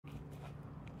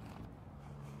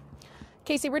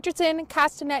Casey Richardson,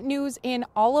 Castanet News in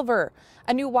Oliver.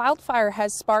 A new wildfire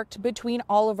has sparked between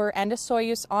Oliver and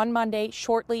Osoyoos on Monday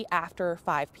shortly after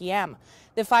 5 p.m.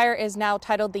 The fire is now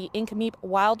titled the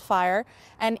Wildfire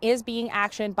and is being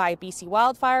actioned by BC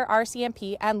Wildfire,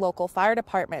 RCMP, and local fire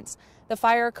departments. The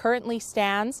fire currently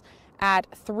stands at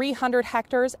 300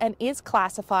 hectares and is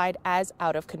classified as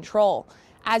out of control.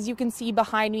 As you can see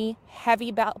behind me,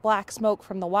 heavy black smoke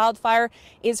from the wildfire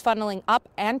is funneling up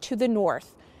and to the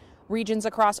north. Regions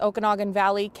across Okanagan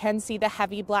Valley can see the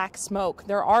heavy black smoke.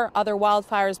 There are other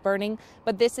wildfires burning,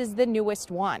 but this is the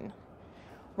newest one.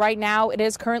 Right now, it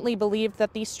is currently believed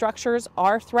that these structures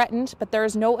are threatened, but there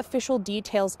is no official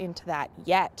details into that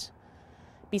yet.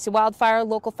 BC Wildfire,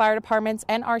 local fire departments,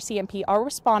 and RCMP are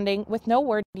responding with no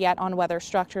word yet on whether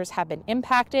structures have been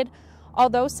impacted,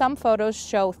 although some photos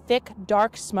show thick,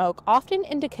 dark smoke, often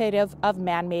indicative of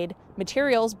man-made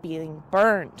materials being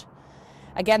burned.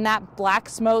 Again, that black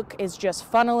smoke is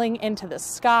just funneling into the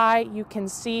sky. You can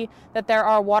see that there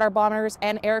are water bombers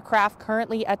and aircraft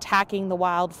currently attacking the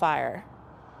wildfire.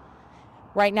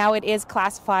 Right now, it is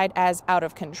classified as out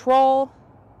of control.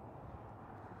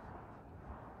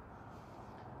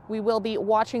 We will be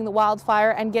watching the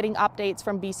wildfire and getting updates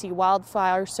from BC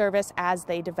Wildfire Service as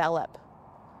they develop.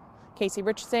 Casey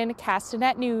Richardson,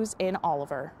 Castanet News in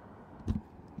Oliver.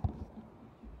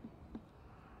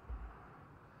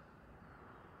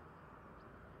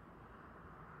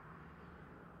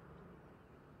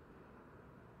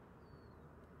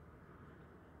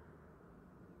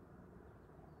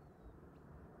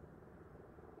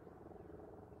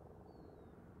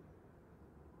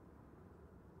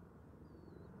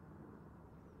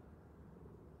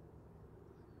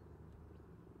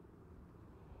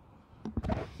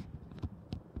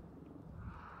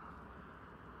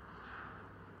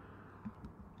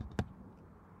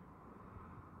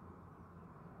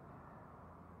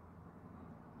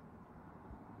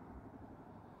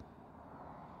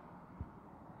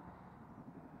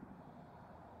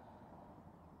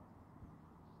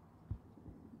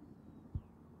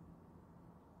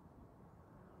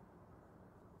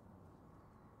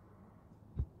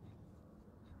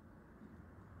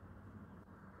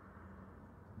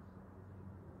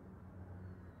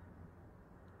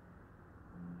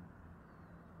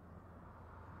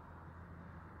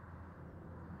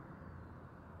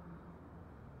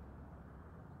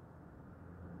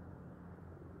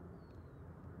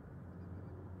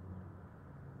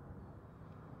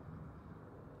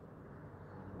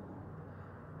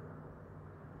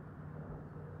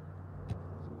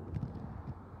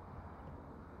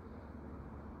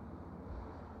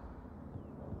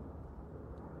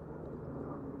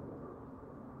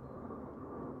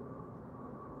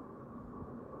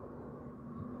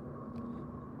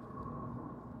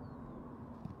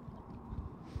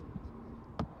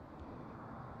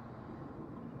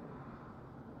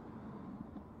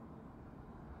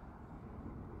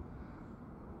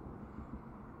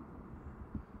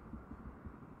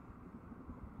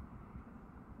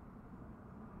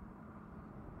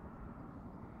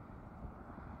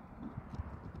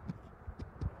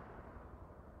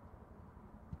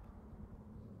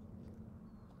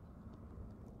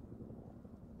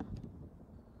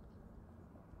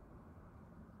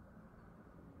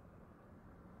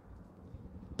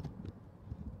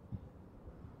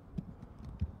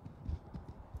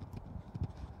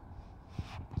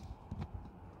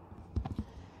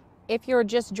 If you're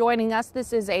just joining us,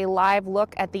 this is a live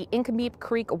look at the Incomeep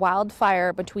Creek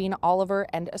wildfire between Oliver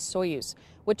and Osoyoos,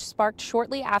 which sparked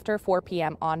shortly after 4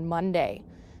 p.m. on Monday.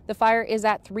 The fire is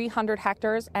at 300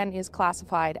 hectares and is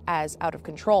classified as out of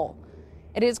control.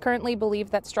 It is currently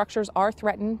believed that structures are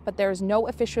threatened, but there is no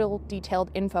official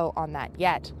detailed info on that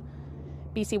yet.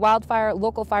 BC Wildfire,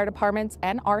 local fire departments,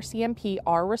 and RCMP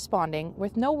are responding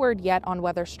with no word yet on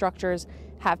whether structures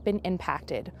have been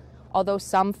impacted, although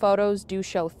some photos do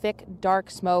show thick,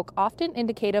 dark smoke, often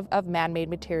indicative of man-made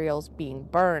materials being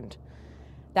burned.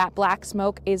 That black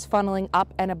smoke is funneling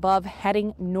up and above,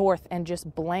 heading north and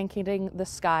just blanketing the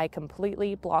sky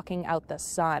completely, blocking out the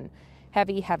sun.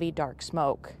 Heavy, heavy, dark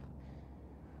smoke.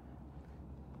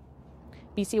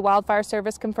 BC Wildfire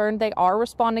Service confirmed they are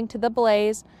responding to the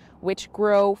blaze, which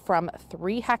grew from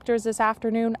 3 hectares this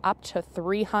afternoon up to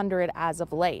 300 as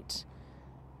of late.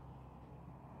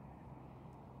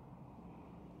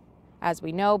 As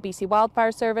we know, BC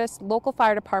Wildfire Service, local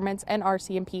fire departments, and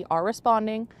RCMP are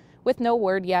responding, with no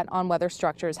word yet on whether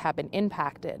structures have been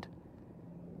impacted.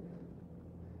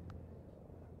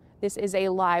 This is a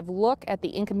live look at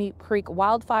the Incomeep Creek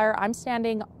wildfire. I'm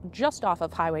standing just off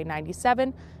of Highway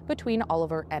 97 between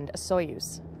Oliver and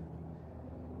Osoyoos.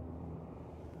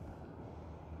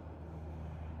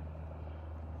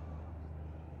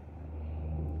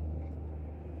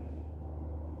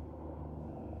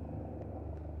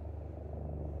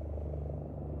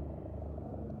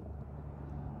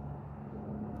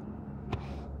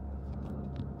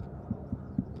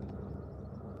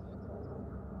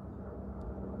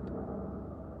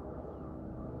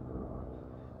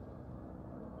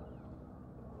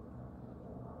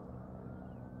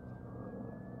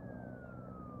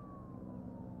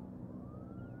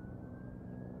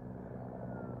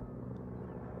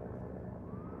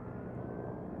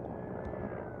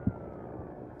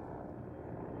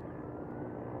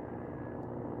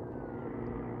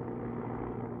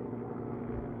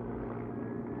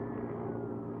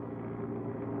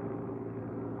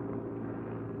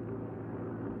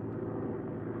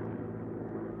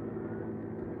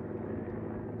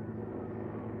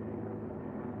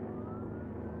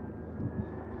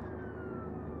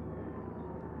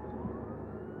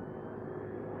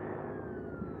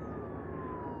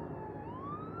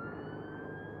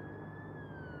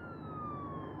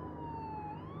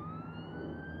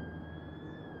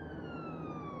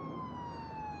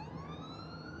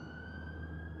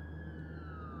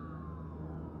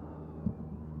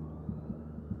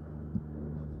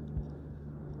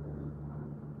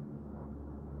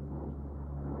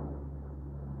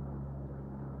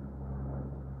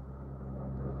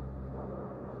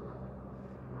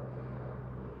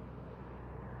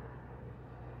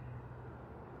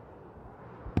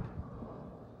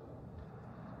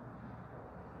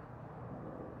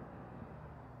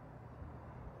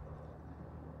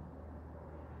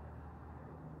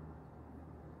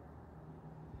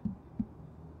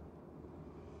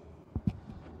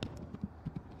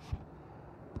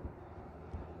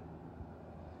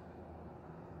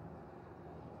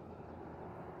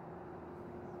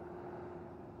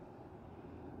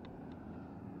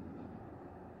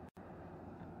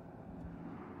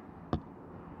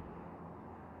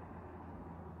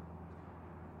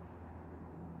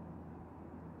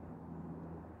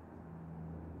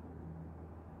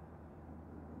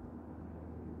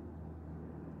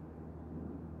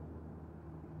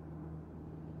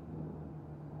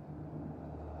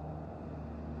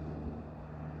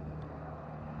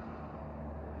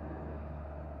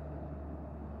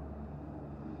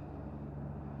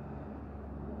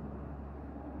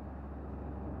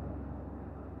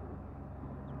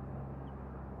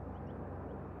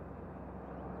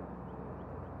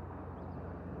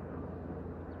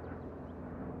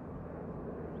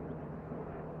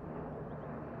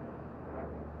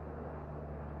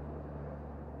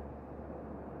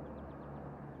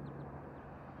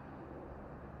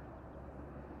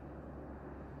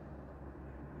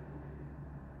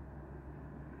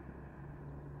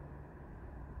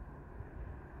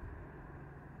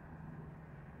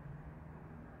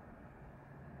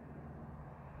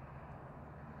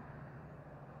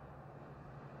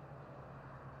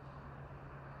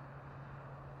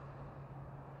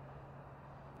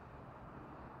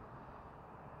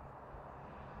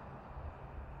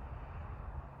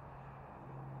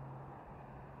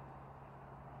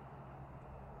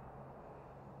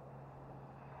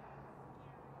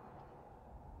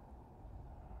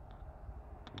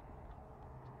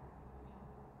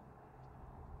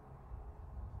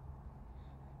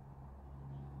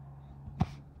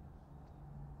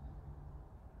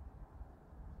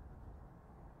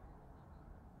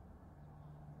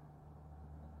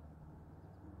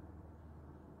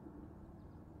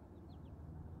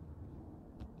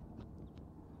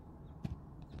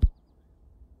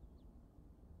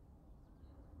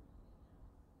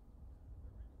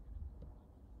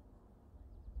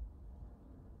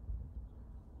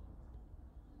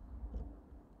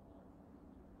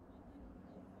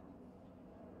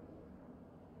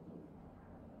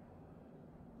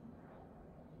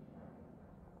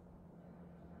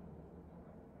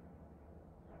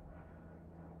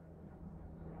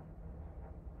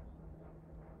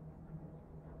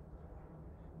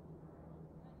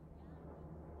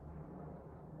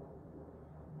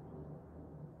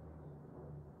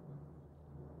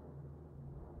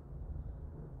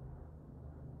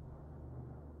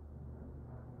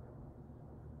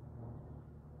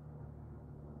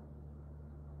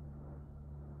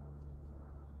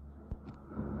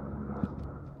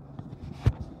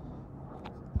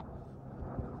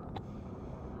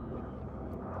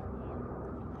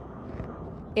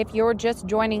 If you're just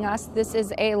joining us, this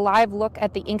is a live look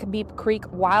at the Incomeep Creek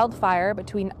wildfire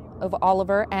between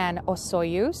Oliver and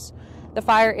Osoyoos. The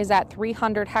fire is at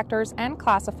 300 hectares and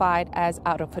classified as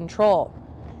out of control.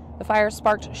 The fire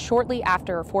sparked shortly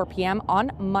after 4 p.m.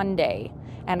 on Monday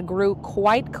and grew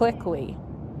quite quickly.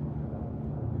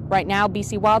 Right now,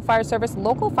 BC Wildfire Service,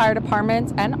 local fire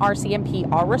departments, and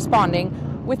RCMP are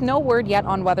responding, with no word yet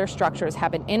on whether structures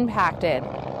have been impacted.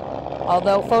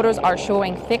 Although photos are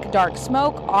showing thick, dark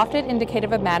smoke, often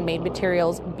indicative of man-made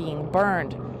materials being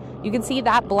burned. You can see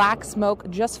that black smoke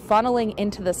just funneling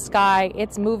into the sky.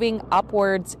 It's moving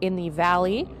upwards in the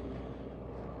valley.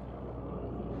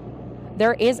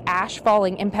 There is ash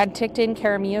falling in Penticton,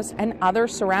 Carameus, and other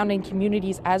surrounding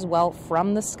communities as well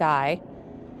from the sky.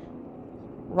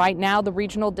 Right now, the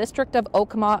Regional District of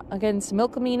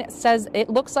Okanagan-Similkameen says it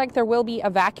looks like there will be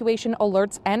evacuation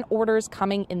alerts and orders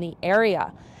coming in the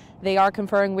area. They are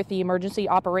conferring with the Emergency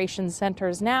Operations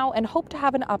Centers now and hope to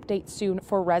have an update soon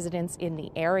for residents in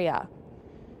the area.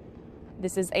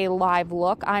 This is a live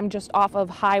look. I'm just off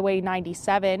of Highway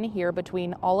 97 here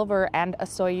between Oliver and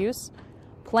Osoyoos.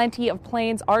 Plenty of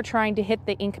planes are trying to hit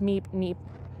the Incomeep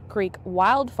Creek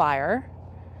wildfire,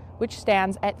 which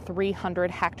stands at 300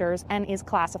 hectares and is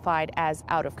classified as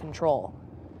out of control.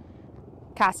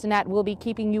 Castanet will be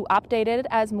keeping you updated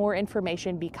as more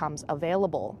information becomes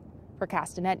available. For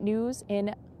Castanet News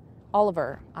in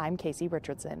Oliver, I'm Casey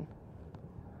Richardson.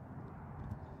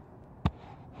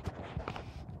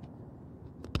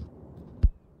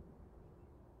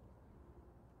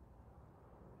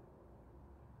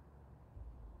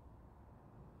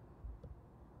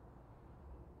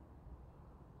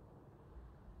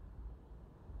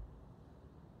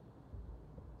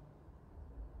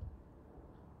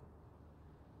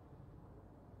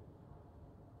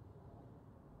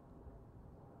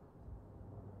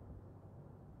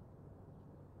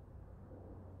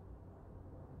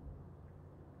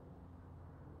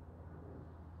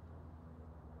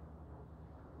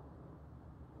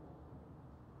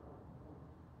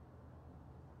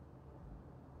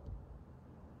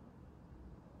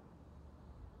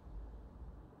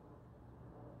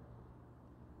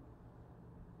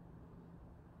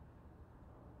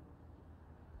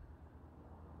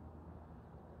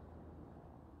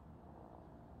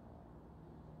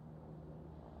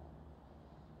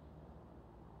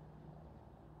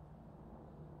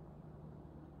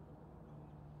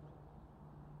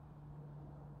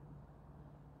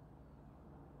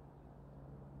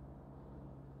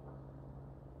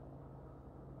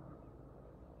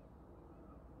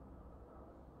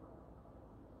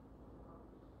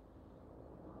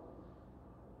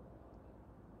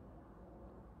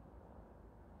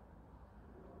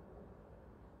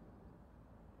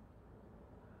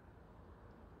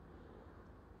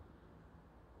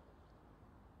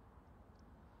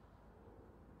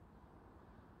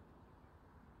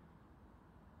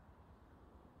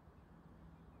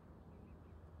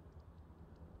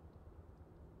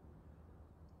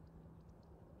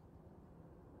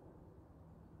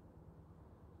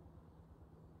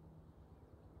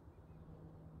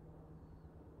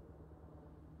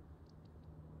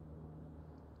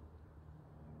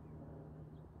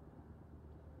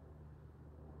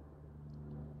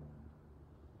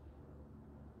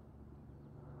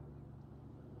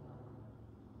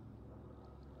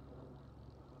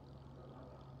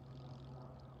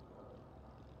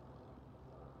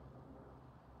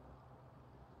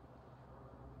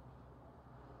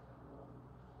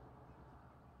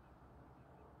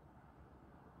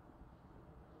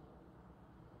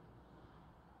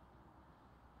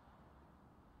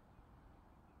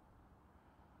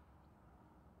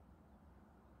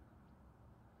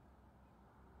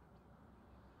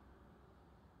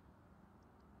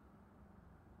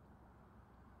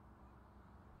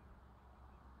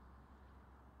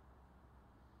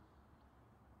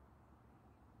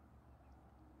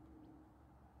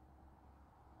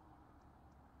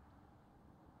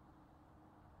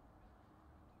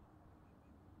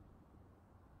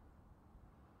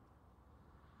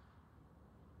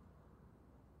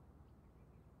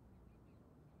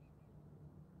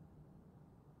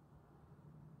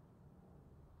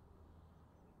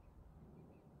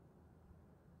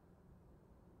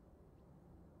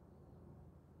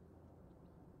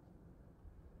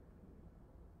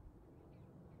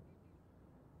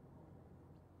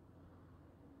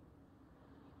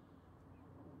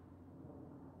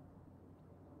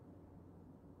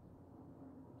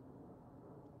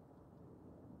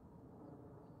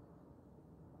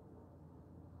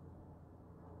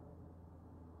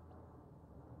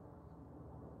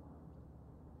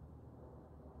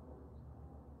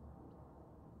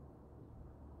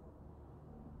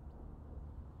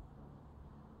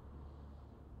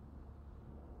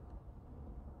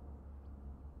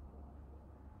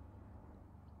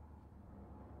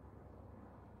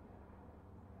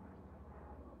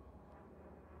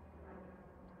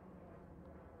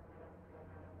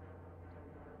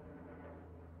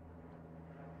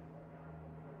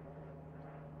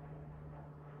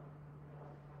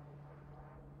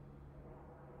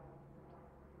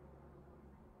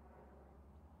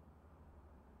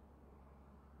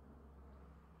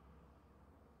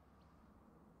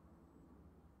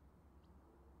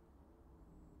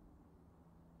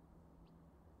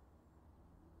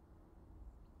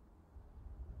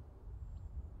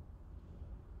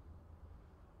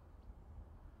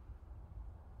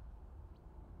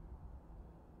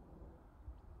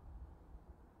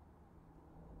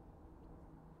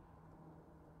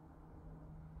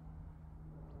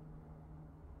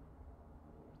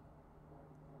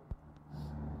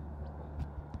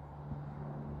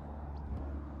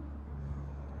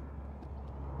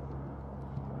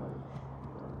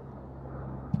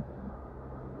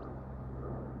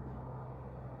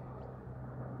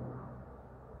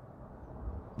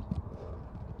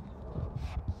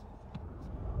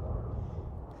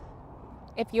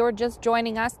 If you're just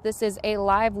joining us, this is a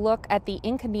live look at the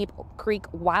Incaneep Creek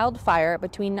wildfire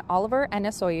between Oliver and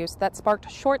Osoyoos that sparked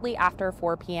shortly after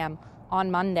 4 p.m. on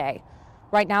Monday.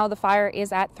 Right now, the fire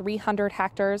is at 300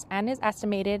 hectares and is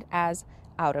estimated as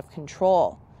out of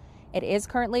control. It is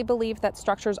currently believed that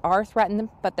structures are threatened,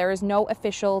 but there is no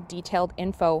official detailed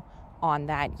info on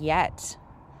that yet.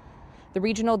 The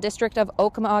Regional District of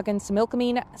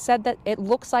Okanagan-Similkameen said that it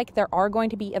looks like there are going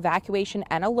to be evacuation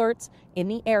and alerts in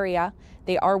the area.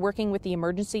 They are working with the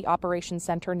Emergency Operations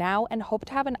Center now and hope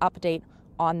to have an update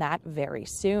on that very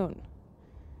soon.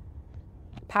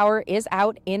 Power is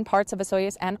out in parts of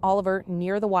Osoyoos and Oliver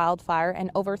near the wildfire,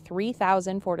 and over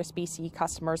 3,000 FortisBC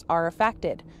customers are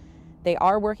affected. They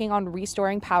are working on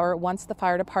restoring power once the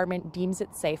fire department deems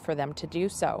it safe for them to do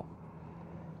so.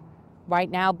 Right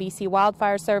now, BC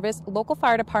Wildfire Service, local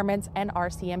fire departments, and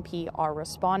RCMP are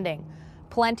responding.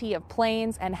 Plenty of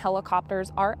planes and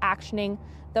helicopters are actioning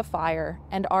the fire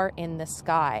and are in the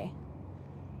sky.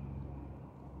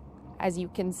 As you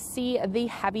can see, the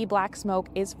heavy black smoke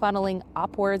is funneling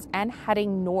upwards and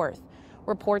heading north.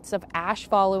 Reports of ash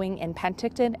following in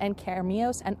Penticton and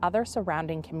Carmeos and other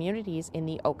surrounding communities in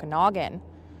the Okanagan.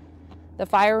 The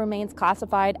fire remains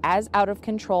classified as out of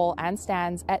control and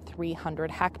stands at 300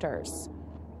 hectares.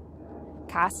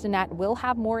 Castanet will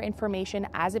have more information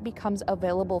as it becomes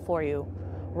available for you.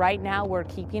 Right now, we're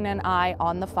keeping an eye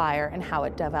on the fire and how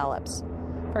it develops.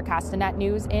 For Castanet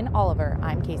News in Oliver,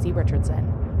 I'm Casey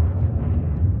Richardson.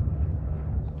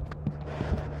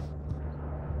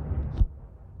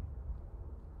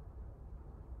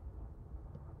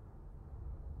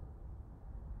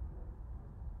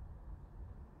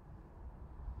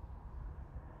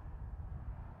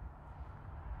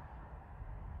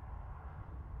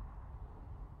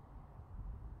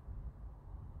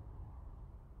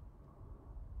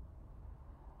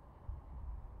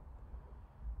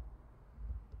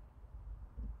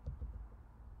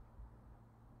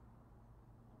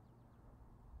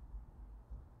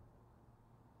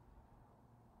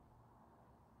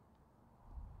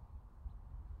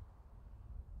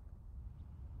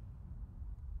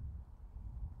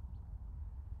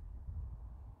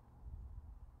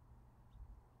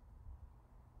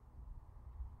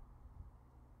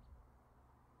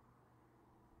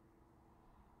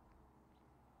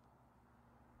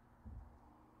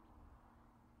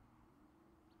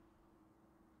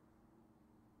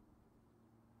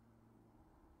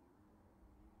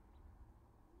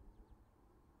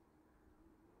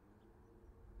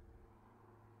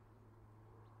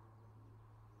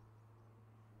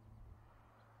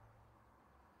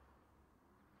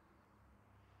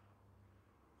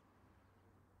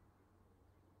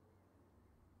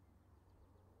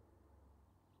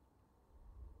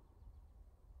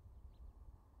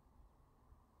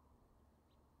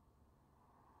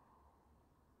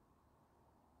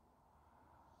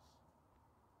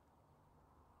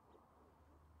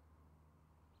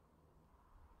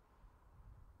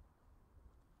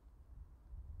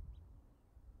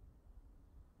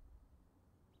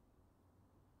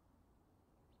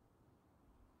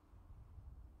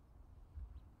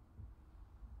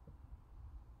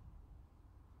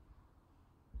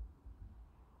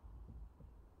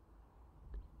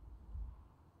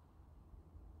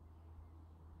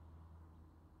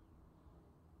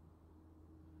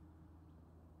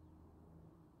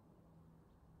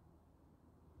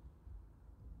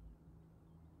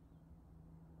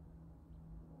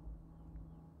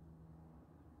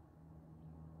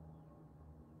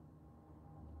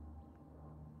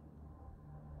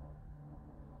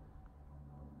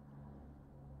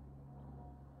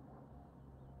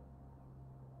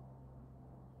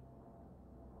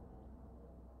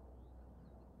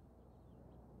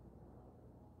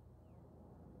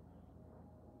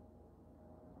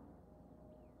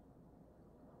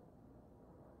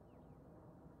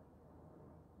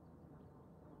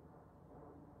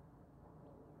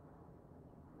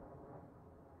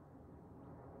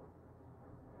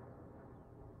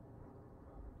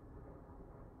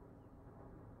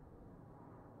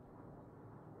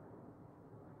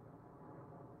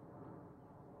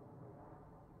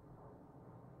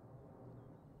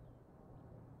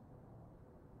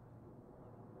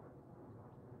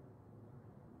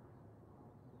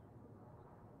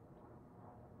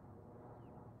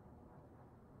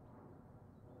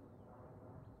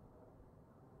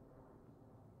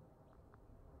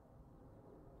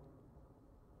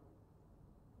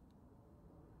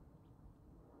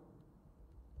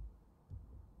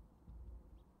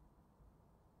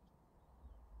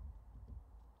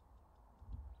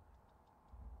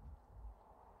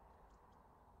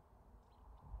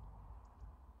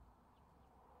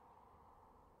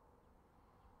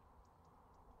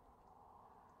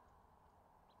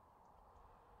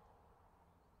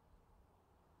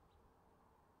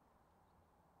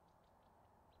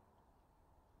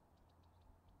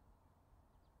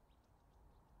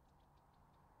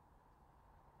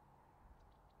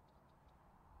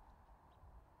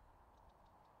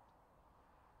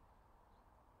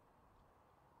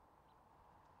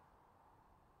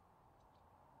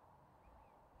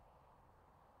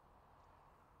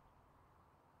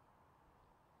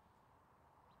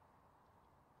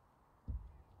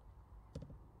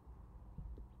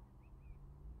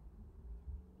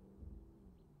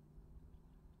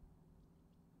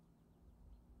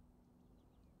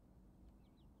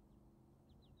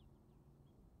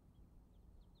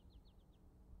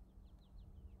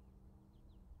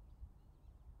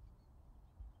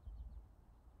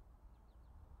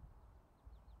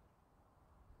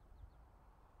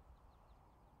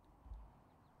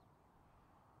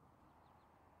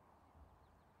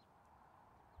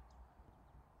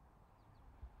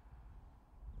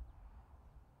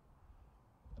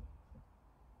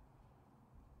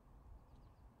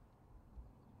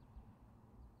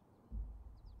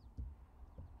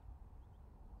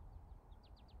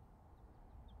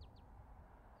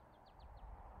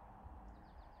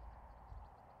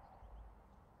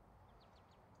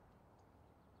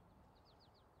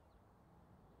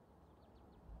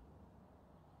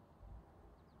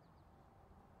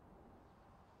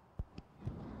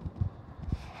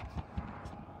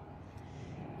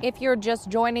 If you're just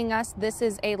joining us, this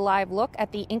is a live look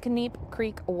at the Incaneep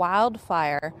Creek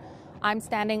wildfire. I'm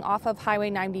standing off of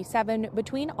Highway 97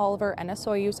 between Oliver and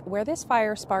Osoyoos, where this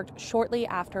fire sparked shortly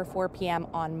after 4 p.m.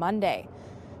 on Monday.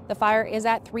 The fire is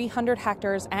at 300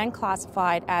 hectares and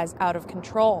classified as out of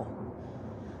control.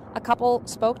 A couple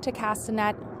spoke to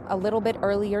Castanet a little bit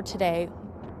earlier today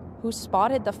who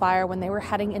spotted the fire when they were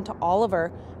heading into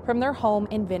Oliver from their home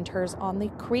in Vinters on the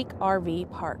Creek RV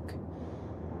Park.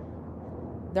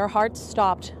 Their hearts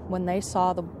stopped when they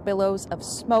saw the billows of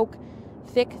smoke,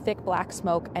 thick black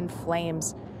smoke and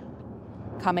flames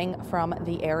coming from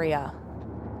the area.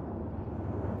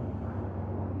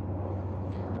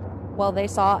 While they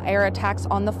saw air attacks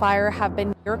on the fire have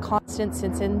been near constant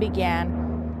since it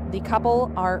began, the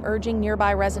couple are urging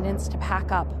nearby residents to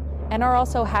pack up and are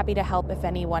also happy to help if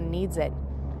anyone needs it.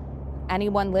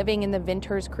 Anyone living in the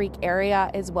Vinters Creek area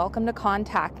is welcome to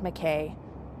contact McKay.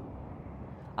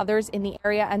 Others in the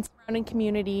area and surrounding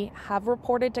community have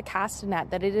reported to Castanet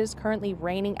that it is currently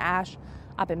raining ash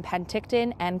up in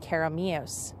Penticton and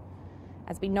Karamios.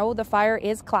 As we know, the fire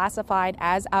is classified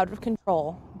as out of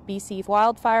control. BC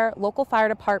Wildfire, local fire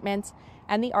departments,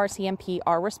 and the RCMP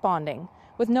are responding,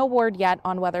 with no word yet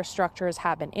on whether structures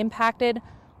have been impacted,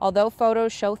 although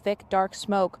photos show thick, dark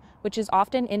smoke, which is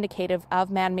often indicative of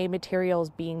man-made materials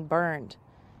being burned.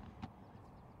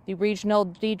 The Regional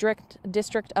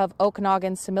District of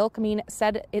Okanagan-Similkameen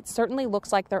said it certainly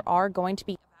looks like there are going to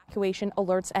be evacuation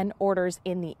alerts and orders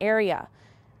in the area.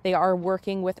 They are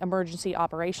working with Emergency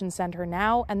Operations Center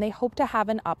now, and they hope to have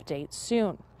an update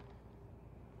soon.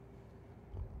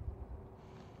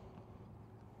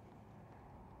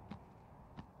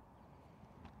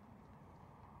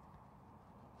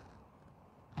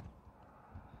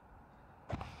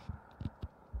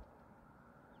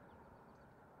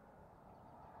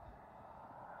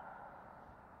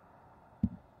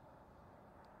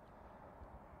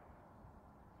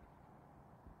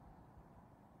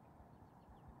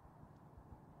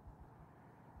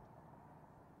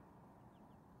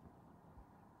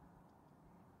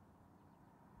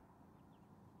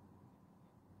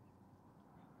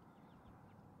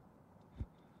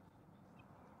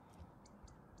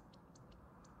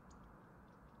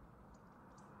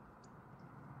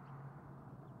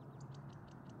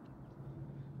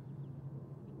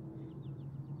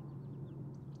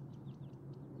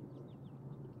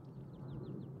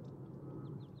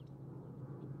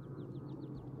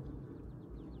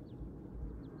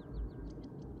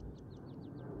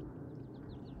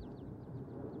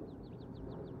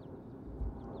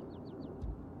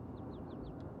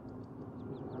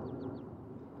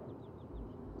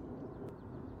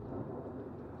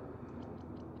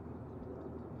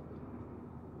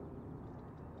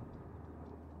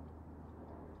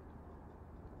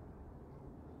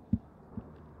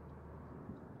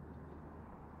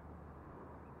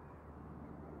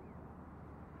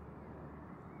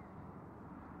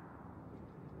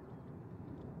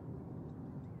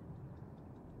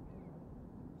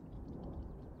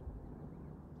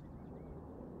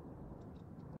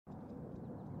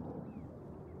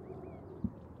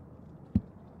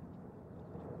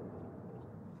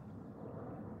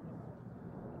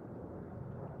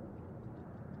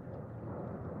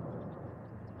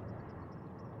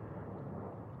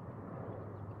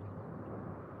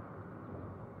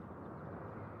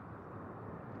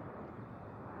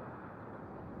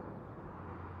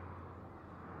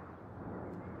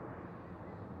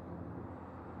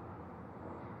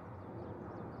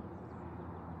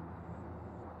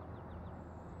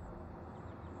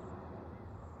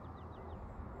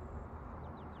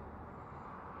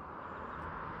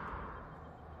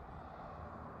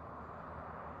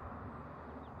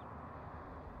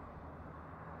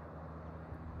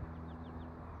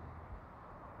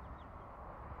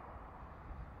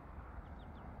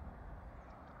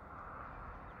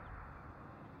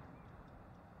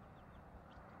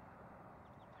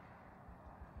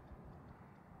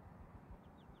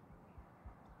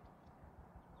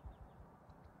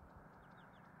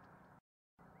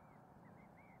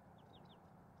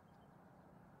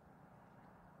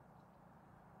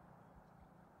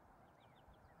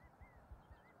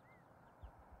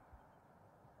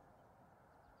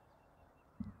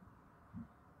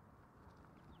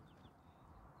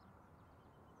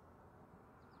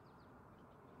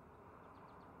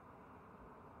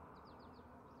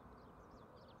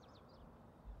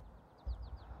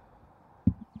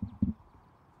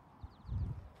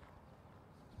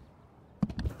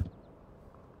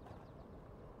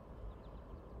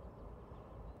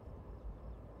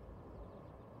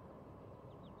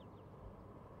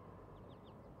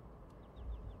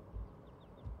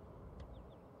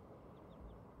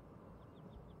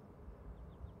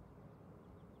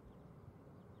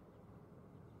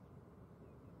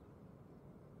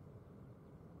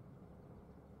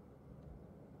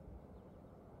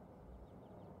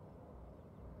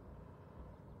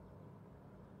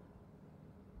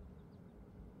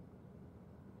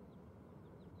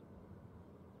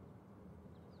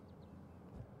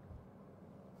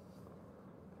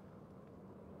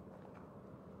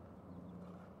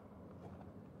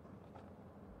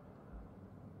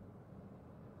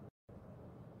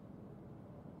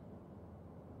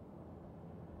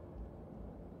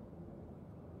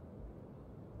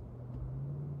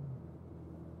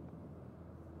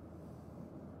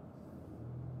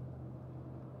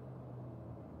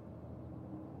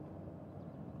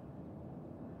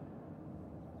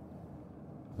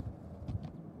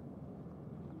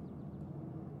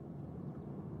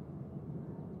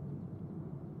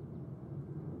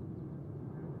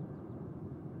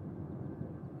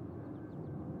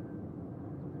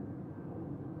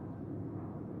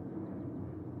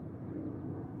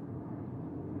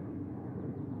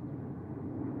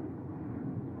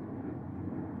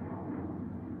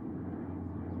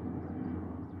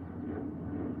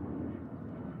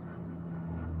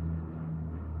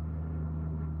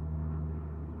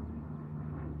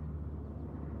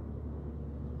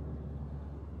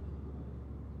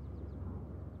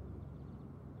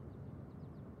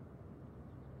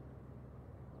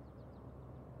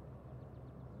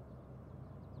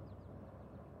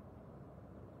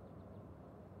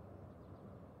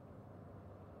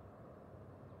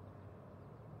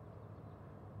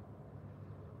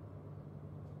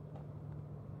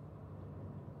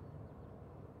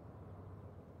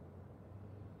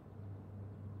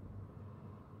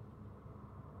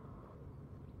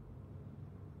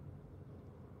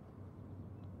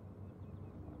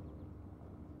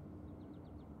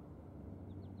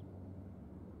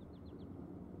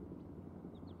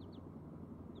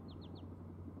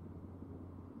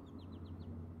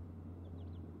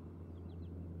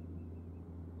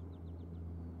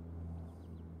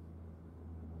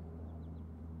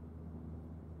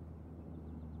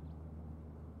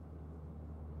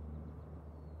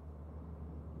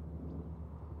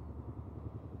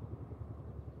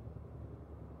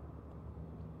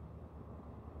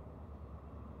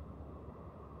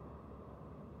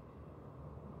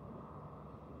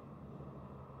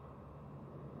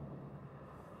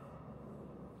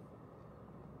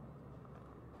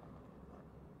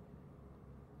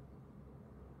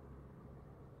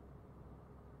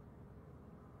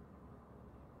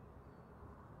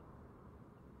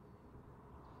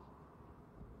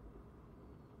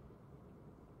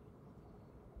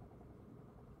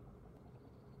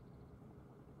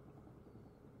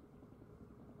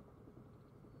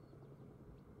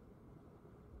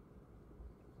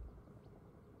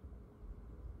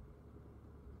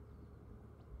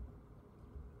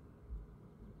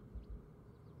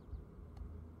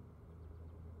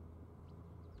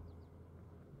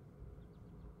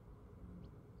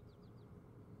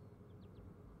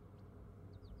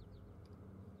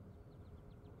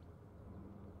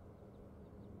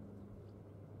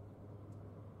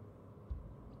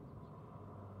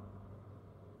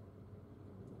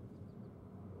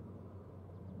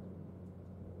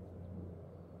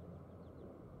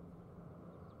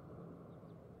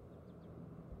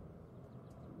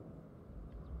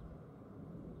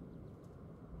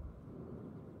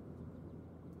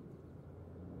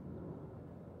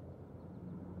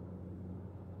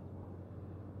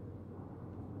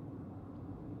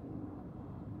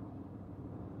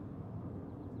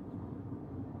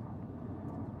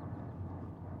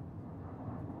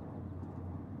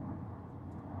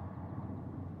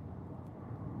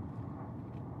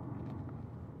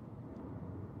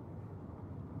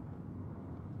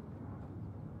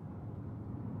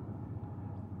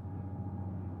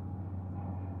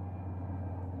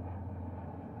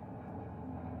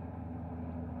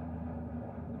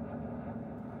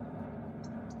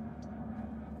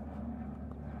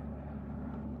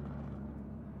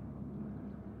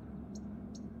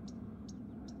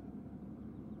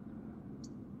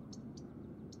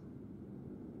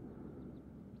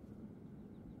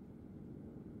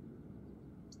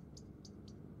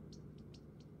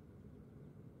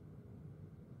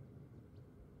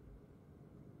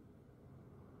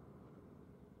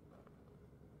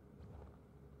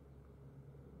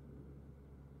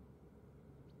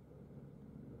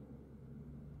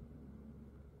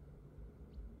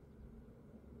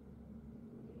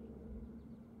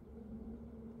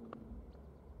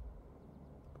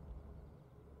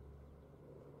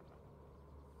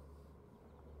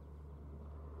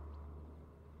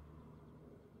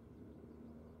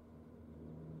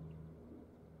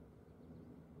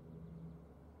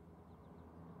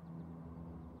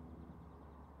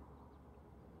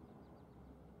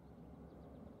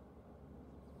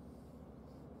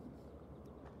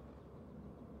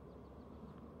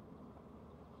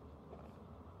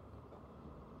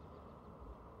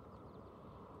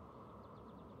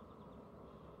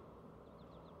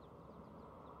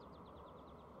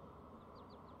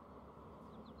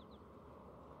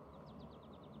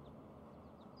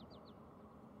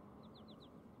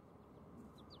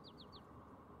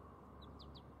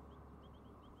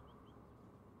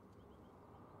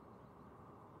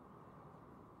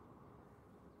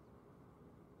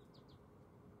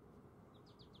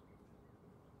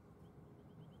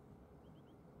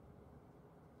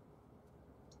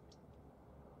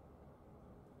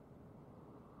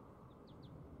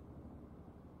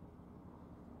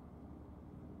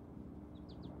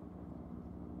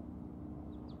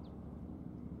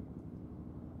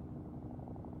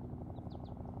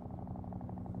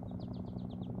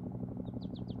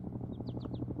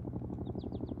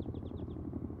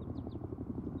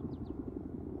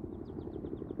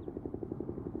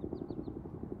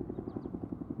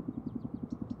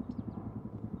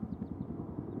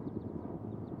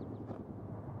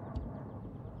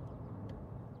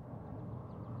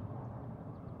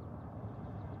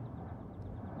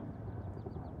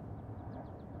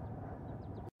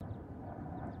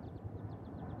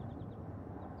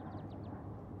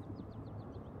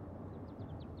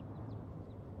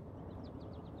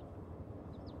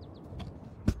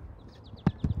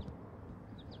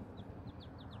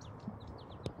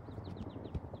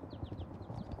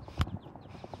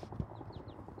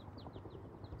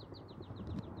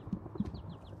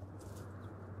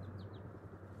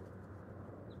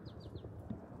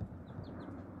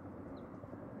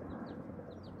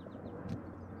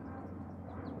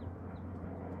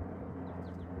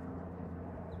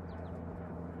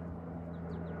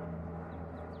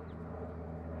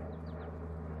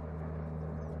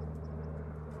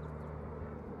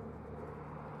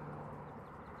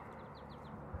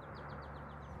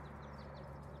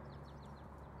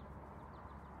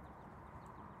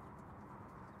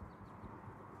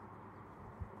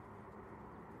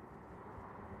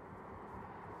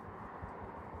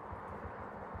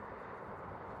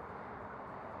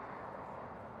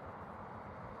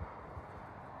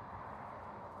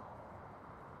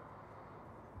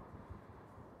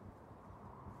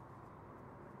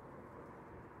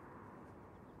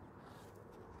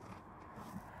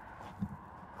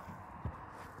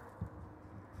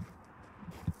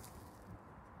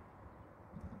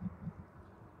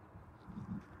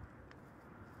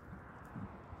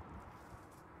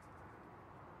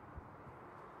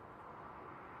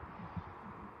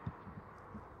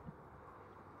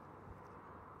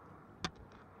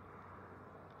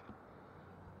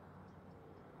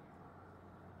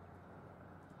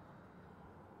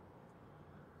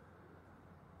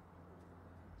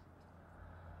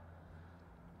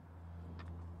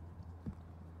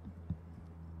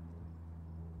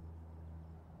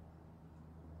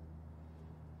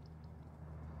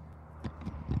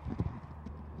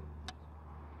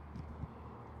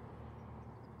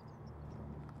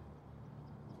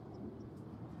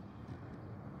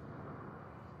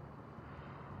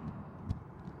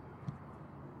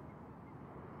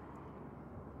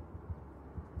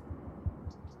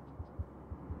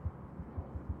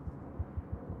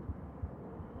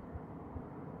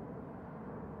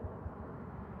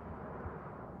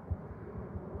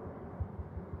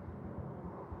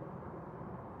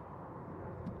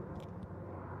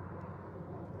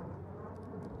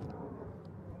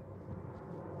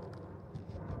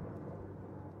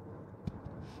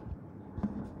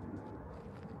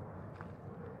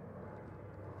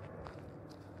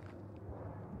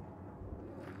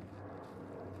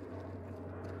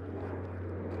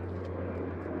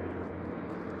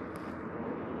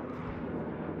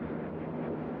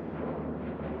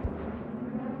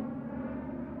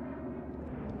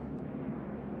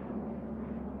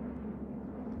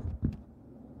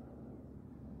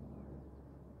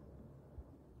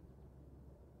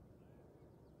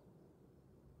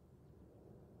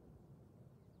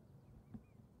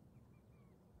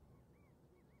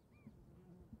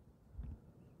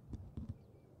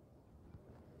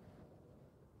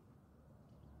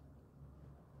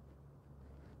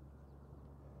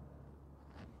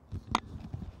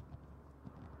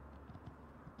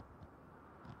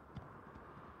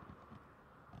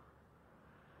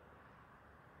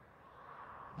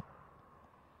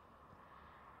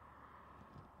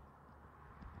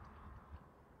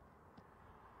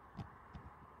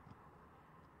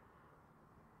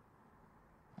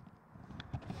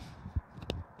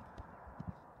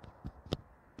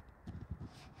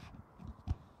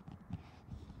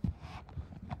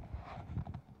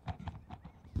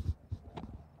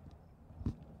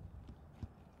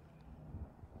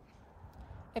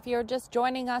 If you're just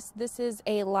joining us, this is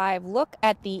a live look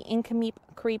at the Incomeep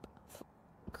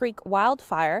Creek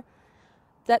wildfire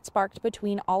that sparked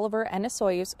between Oliver and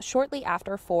Osoyoos shortly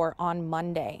after 4 on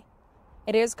Monday.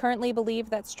 It is currently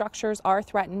believed that structures are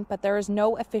threatened, but there is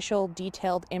no official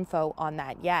detailed info on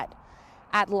that yet.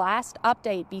 At last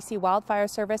update, BC Wildfire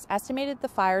Service estimated the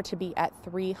fire to be at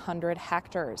 300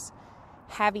 hectares.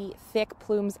 Heavy, thick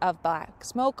plumes of black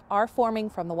smoke are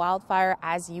forming from the wildfire,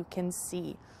 as you can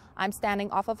see. I'm standing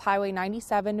off of Highway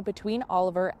 97 between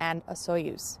Oliver and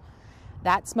Osoyoos.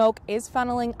 That smoke is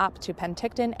funneling up to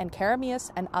Penticton and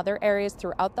Karamias and other areas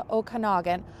throughout the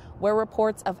Okanagan, where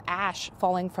reports of ash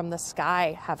falling from the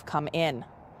sky have come in.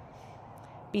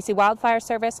 BC Wildfire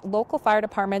Service, local fire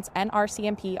departments, and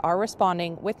RCMP are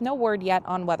responding, with no word yet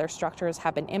on whether structures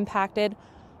have been impacted,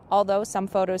 although some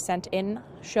photos sent in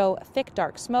show thick,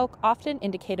 dark smoke, often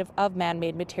indicative of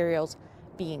man-made materials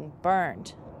being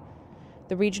burned.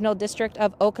 The Regional District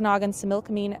of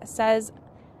Okanagan-Similkameen says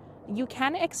you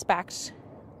can expect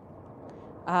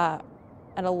an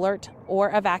alert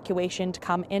or evacuation to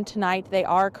come in tonight. They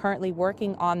are currently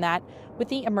working on that with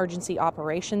the Emergency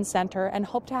Operations Center and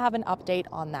hope to have an update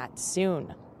on that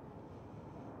soon.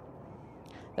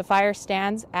 The fire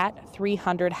stands at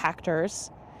 300 hectares.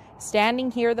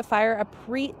 Standing here, the fire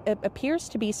appears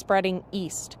to be spreading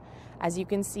east. As you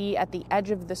can see at the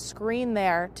edge of the screen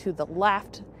there to the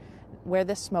left, where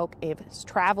the smoke is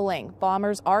traveling.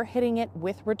 Bombers are hitting it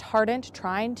with retardant,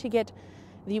 trying to get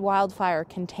the wildfire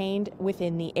contained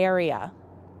within the area.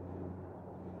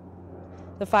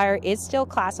 The fire is still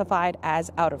classified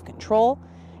as out of control.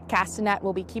 Castanet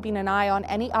will be keeping an eye on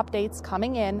any updates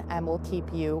coming in and will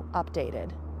keep you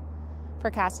updated. For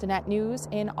Castanet News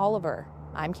in Oliver,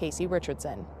 I'm Casey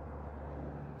Richardson.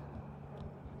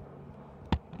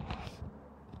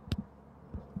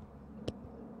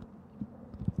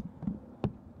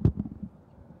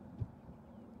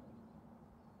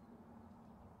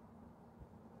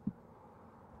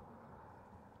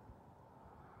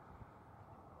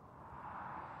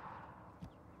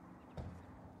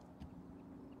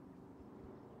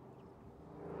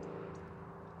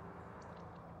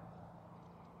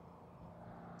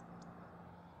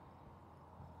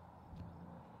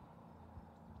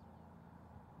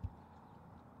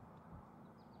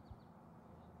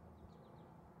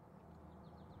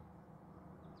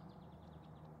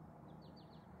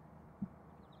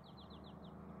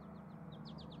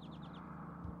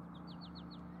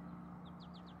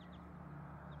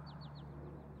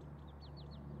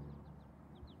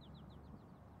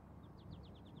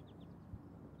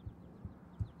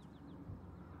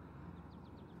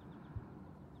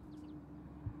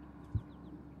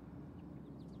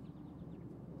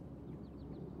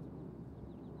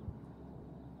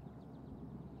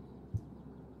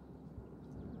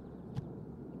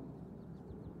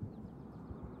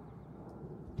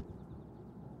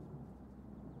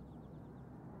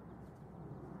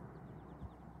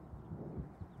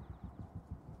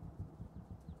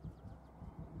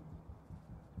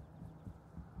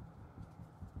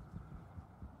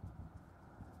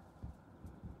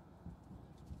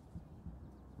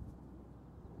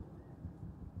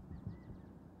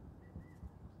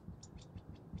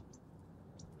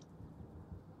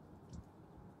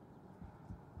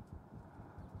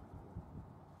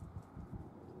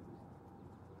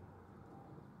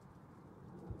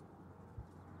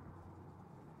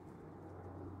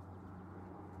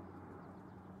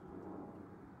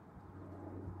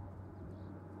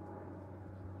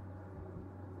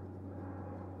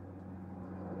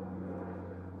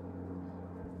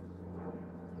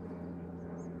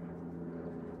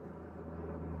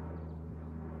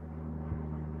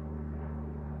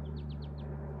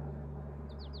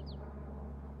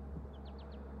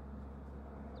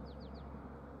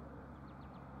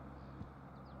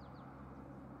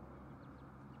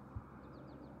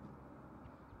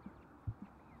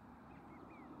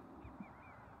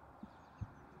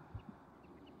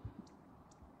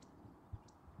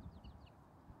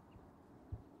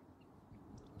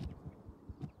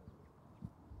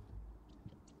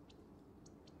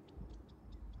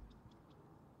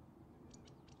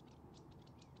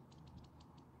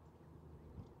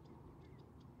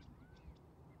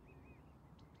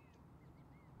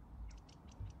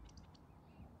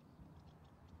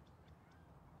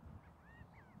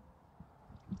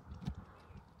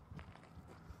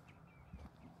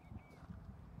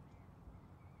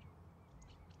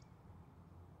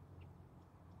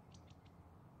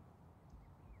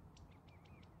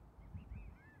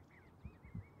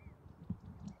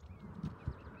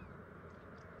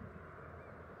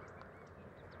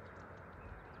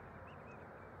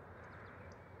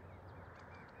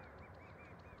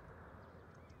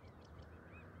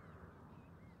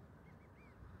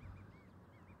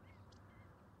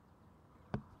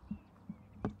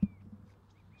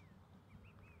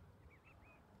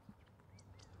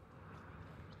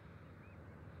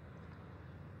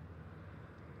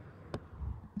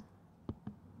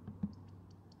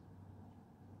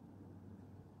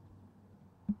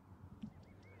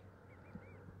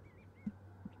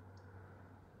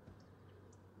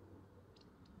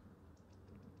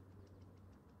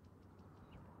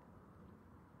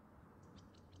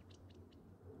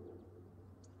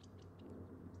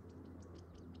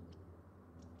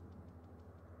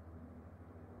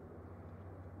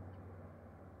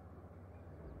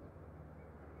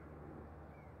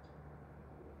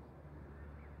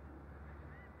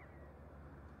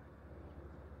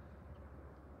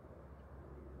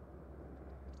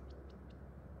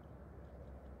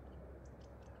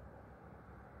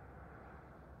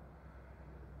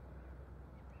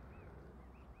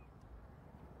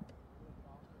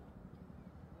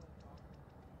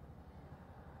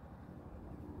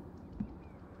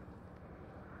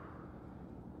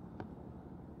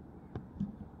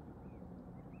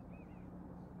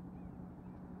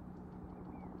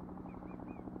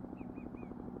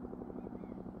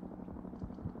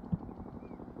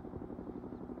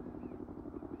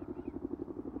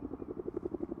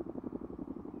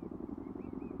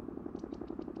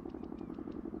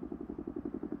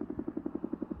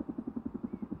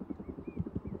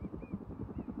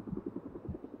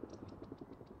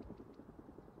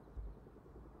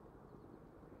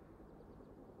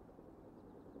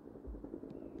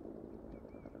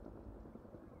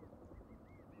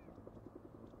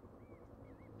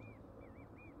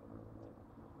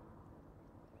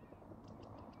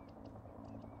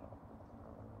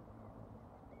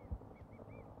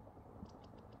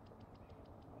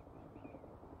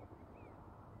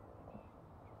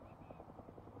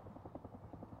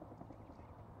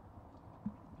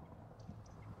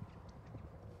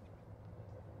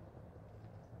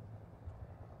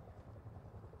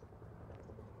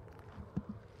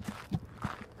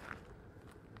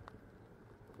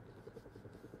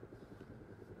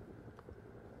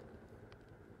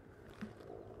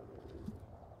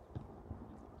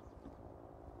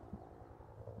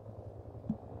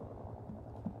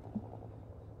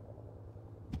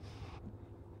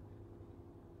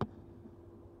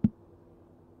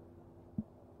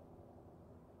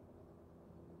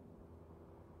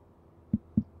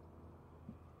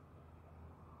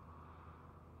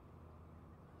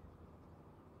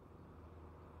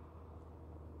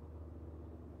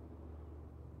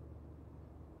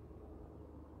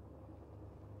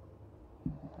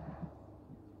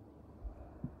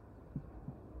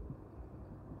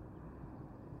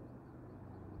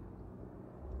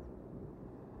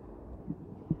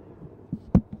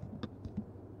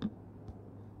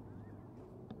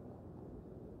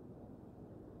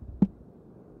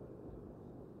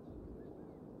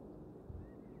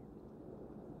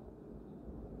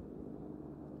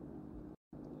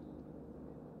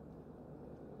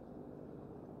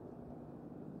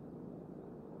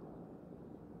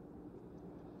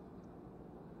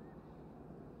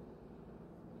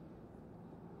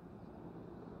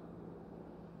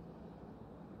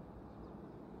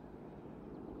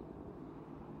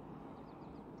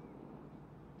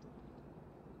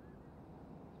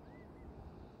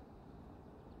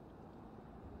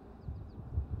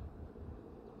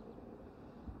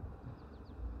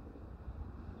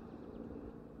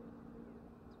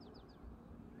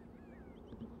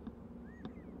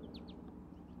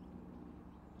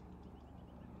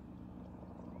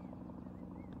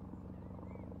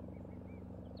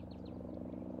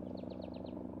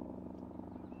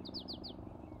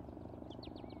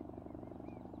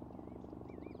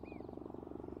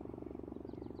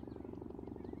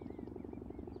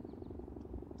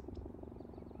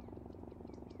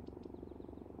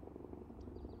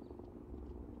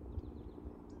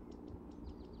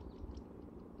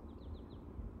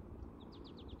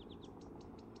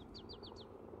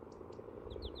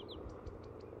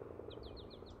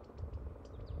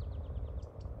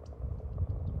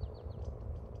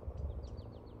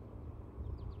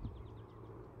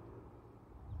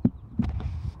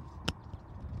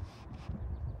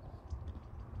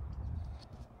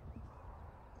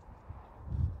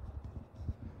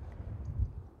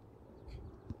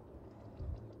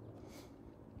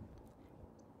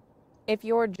 If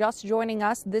you're just joining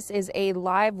us, this is a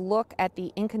live look at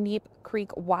the Inconeep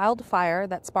Creek wildfire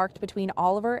that sparked between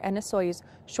Oliver and Osoyoos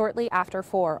shortly after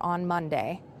 4 on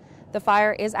Monday. The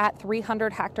fire is at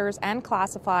 300 hectares and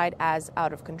classified as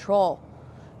out of control.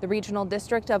 The Regional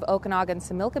District of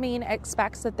Okanagan-Similkameen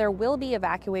expects that there will be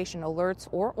evacuation alerts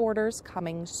or orders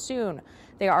coming soon.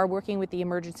 They are working with the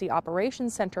Emergency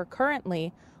Operations Center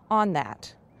currently on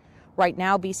that. Right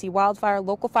now, BC Wildfire,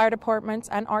 local fire departments,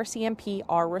 and RCMP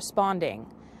are responding.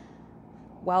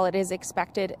 While it is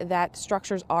expected that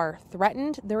structures are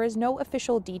threatened, there is no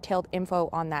official detailed info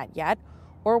on that yet,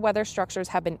 or whether structures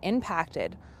have been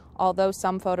impacted, although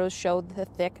some photos show the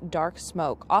thick, dark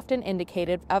smoke, often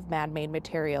indicative of man-made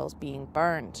materials being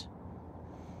burned.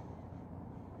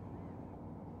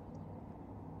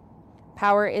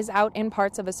 Power is out in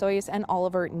parts of Osoyoos and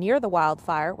Oliver near the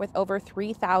wildfire, with over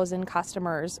 3,000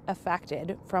 customers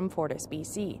affected from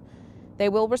FortisBC. They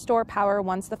will restore power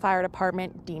once the fire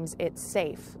department deems it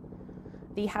safe.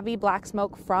 The heavy black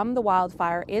smoke from the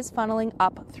wildfire is funneling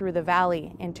up through the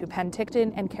valley into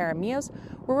Penticton and Karamios,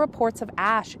 where reports of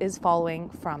ash is falling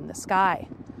from the sky.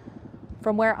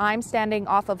 From where I'm standing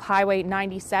off of Highway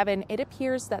 97, it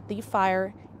appears that the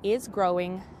fire is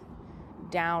growing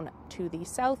down to the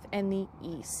south and the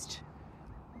east.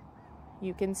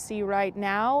 You can see right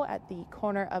now at the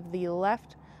corner of the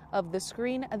left of the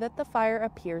screen that the fire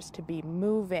appears to be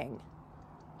moving.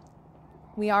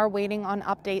 We are waiting on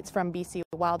updates from BC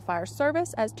Wildfire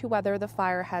Service as to whether the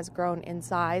fire has grown in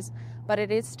size, but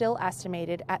it is still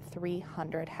estimated at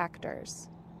 300 hectares.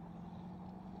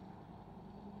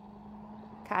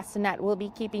 Castanet will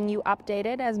be keeping you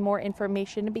updated as more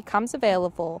information becomes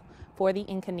available for the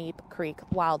Inconeep Creek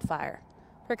wildfire.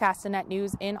 For Castanet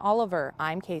News in Oliver,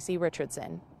 I'm Casey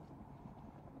Richardson.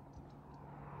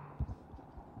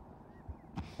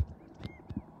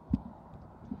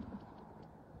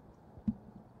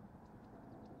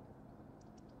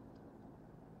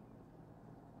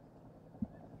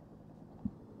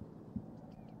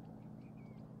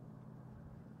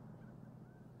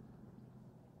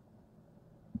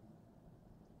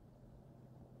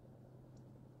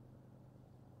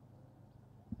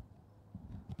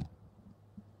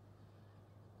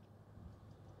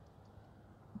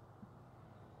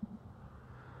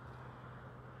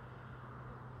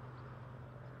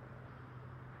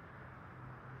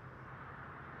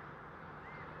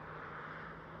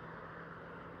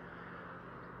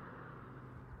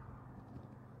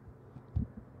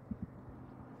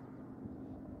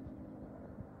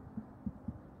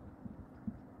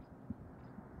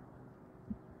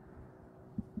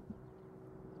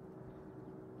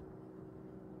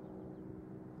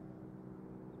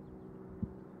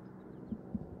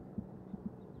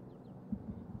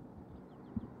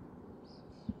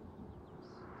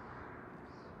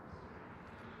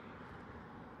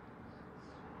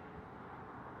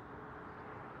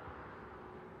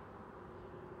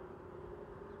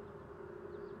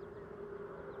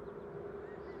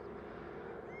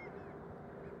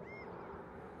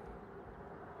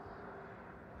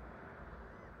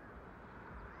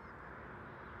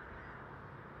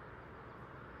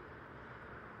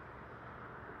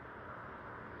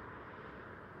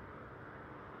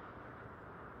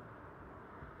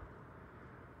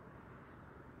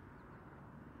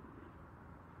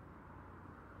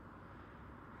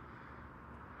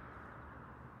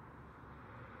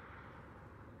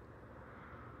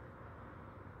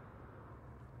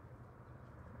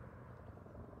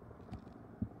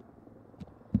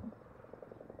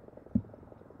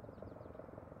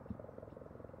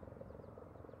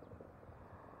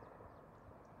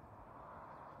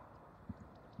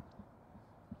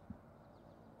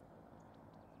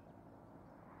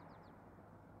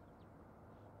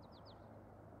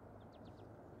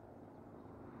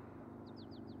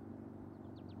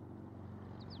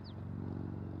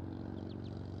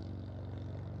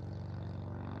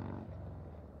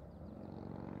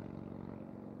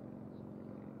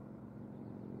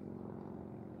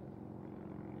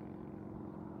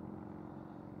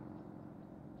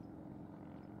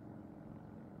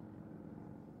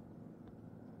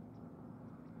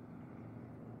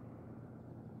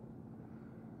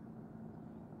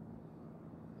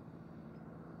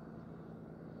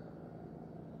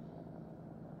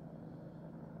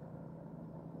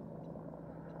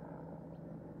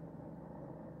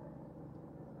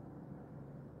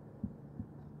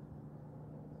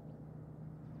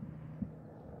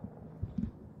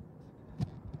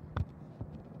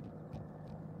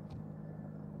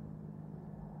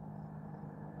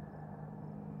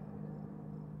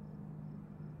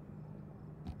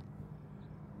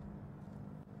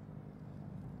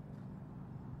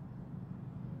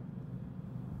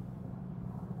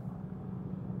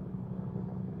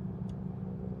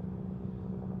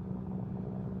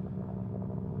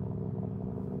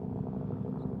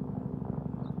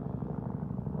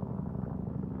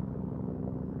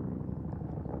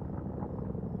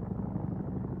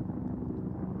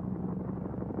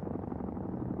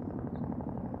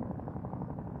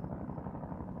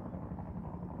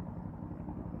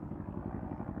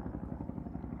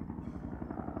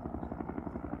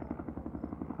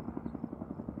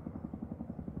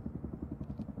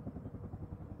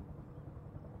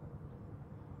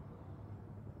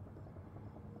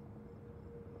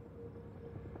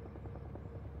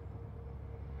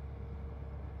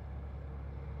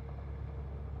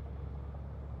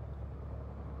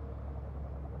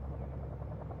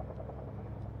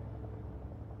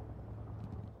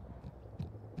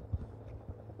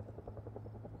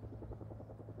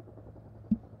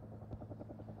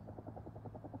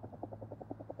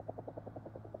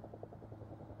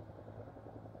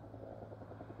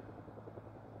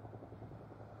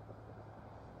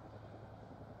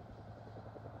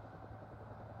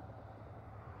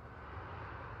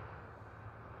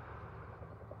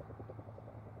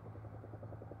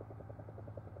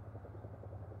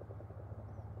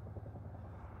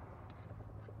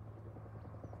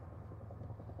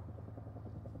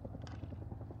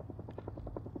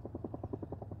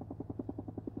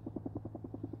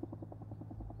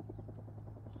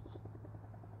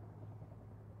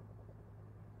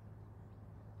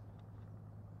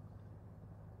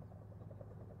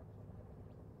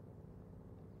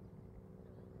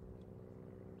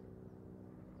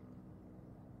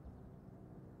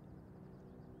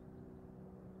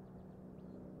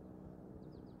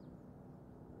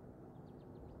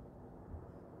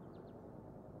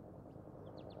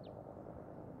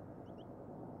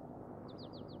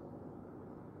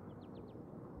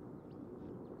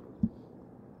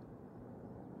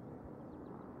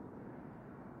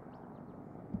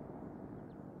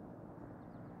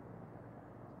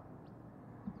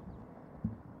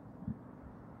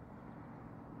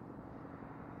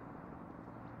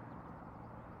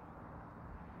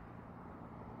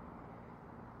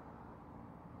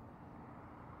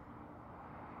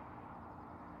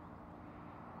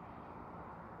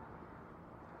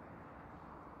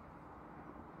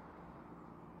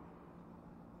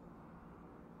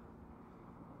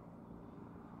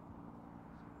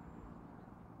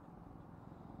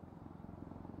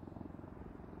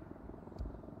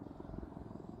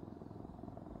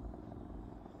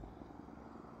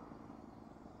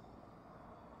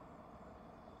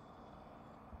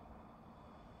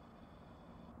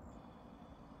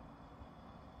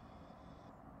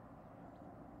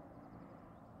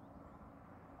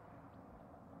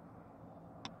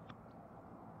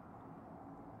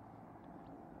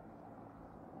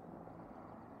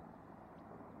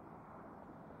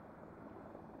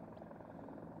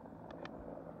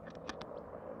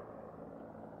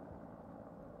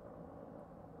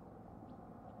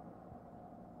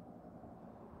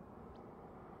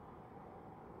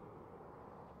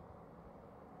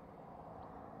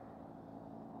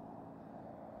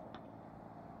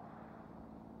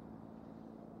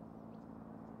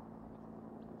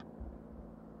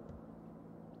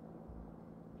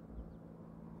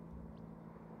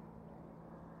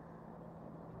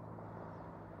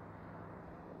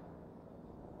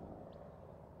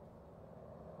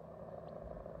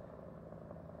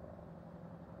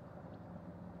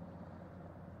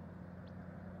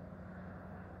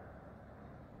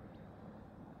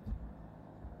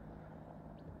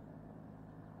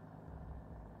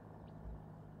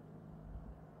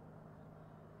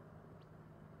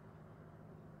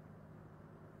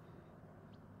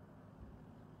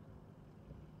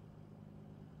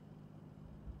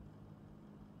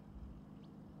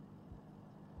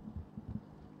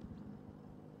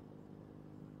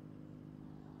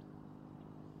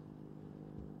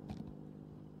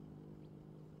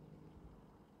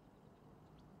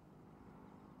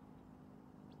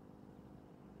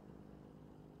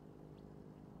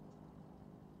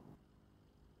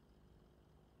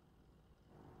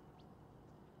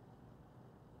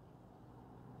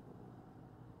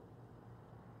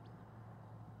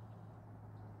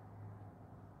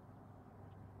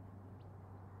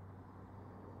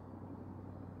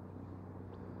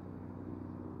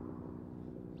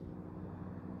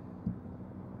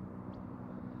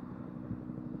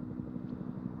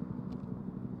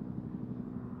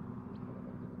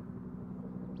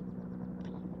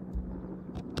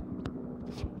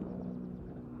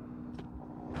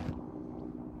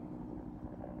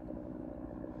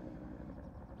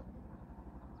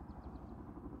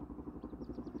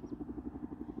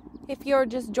 If you're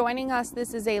just joining us,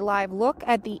 this is a live look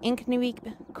at the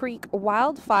Inkneweek Creek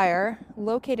wildfire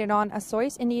located on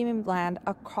Osoyoos Indian land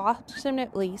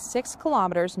approximately 6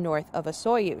 kilometers north of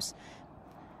Osoyoos.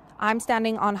 I'm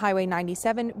standing on Highway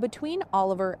 97 between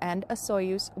Oliver and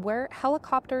Osoyoos, where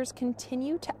helicopters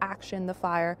continue to action the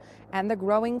fire and the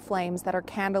growing flames that are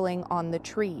candling on the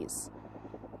trees.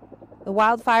 The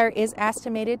wildfire is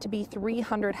estimated to be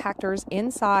 300 hectares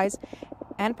in size,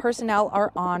 and personnel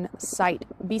are on site.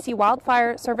 BC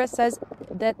Wildfire Service says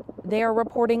that they are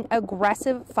reporting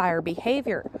aggressive fire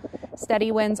behavior.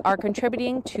 Steady winds are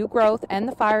contributing to growth, and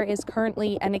the fire is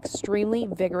currently an extremely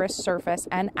vigorous surface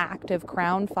and active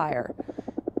crown fire.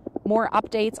 More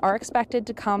updates are expected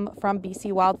to come from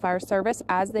BC Wildfire Service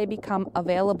as they become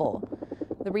available.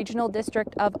 The Regional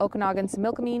District of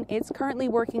Okanagan-Similkameen is currently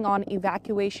working on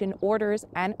evacuation orders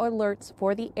and alerts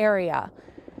for the area.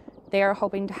 They are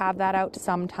hoping to have that out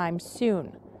sometime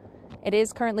soon. It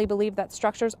is currently believed that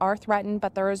structures are threatened,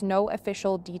 but there is no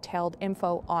official detailed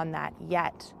info on that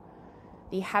yet.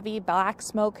 The heavy black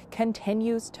smoke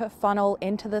continues to funnel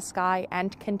into the sky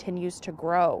and continues to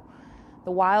grow.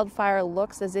 The wildfire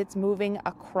looks as it's moving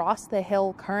across the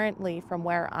hill currently from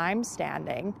where I'm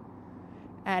standing,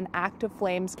 and active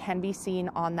flames can be seen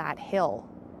on that hill.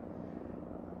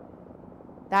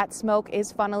 That smoke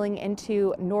is funneling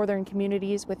into northern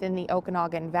communities within the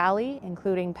Okanagan Valley,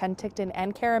 including Penticton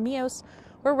and Karamios,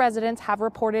 where residents have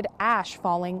reported ash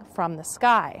falling from the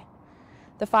sky.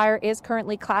 The fire is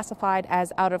currently classified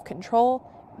as out of control,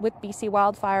 with BC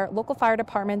Wildfire, local fire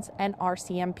departments, and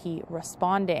RCMP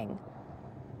responding.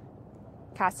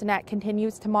 Castanet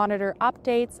continues to monitor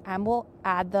updates and will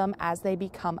add them as they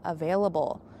become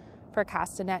available. For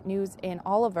Castanet News in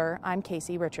Oliver, I'm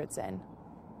Casey Richardson.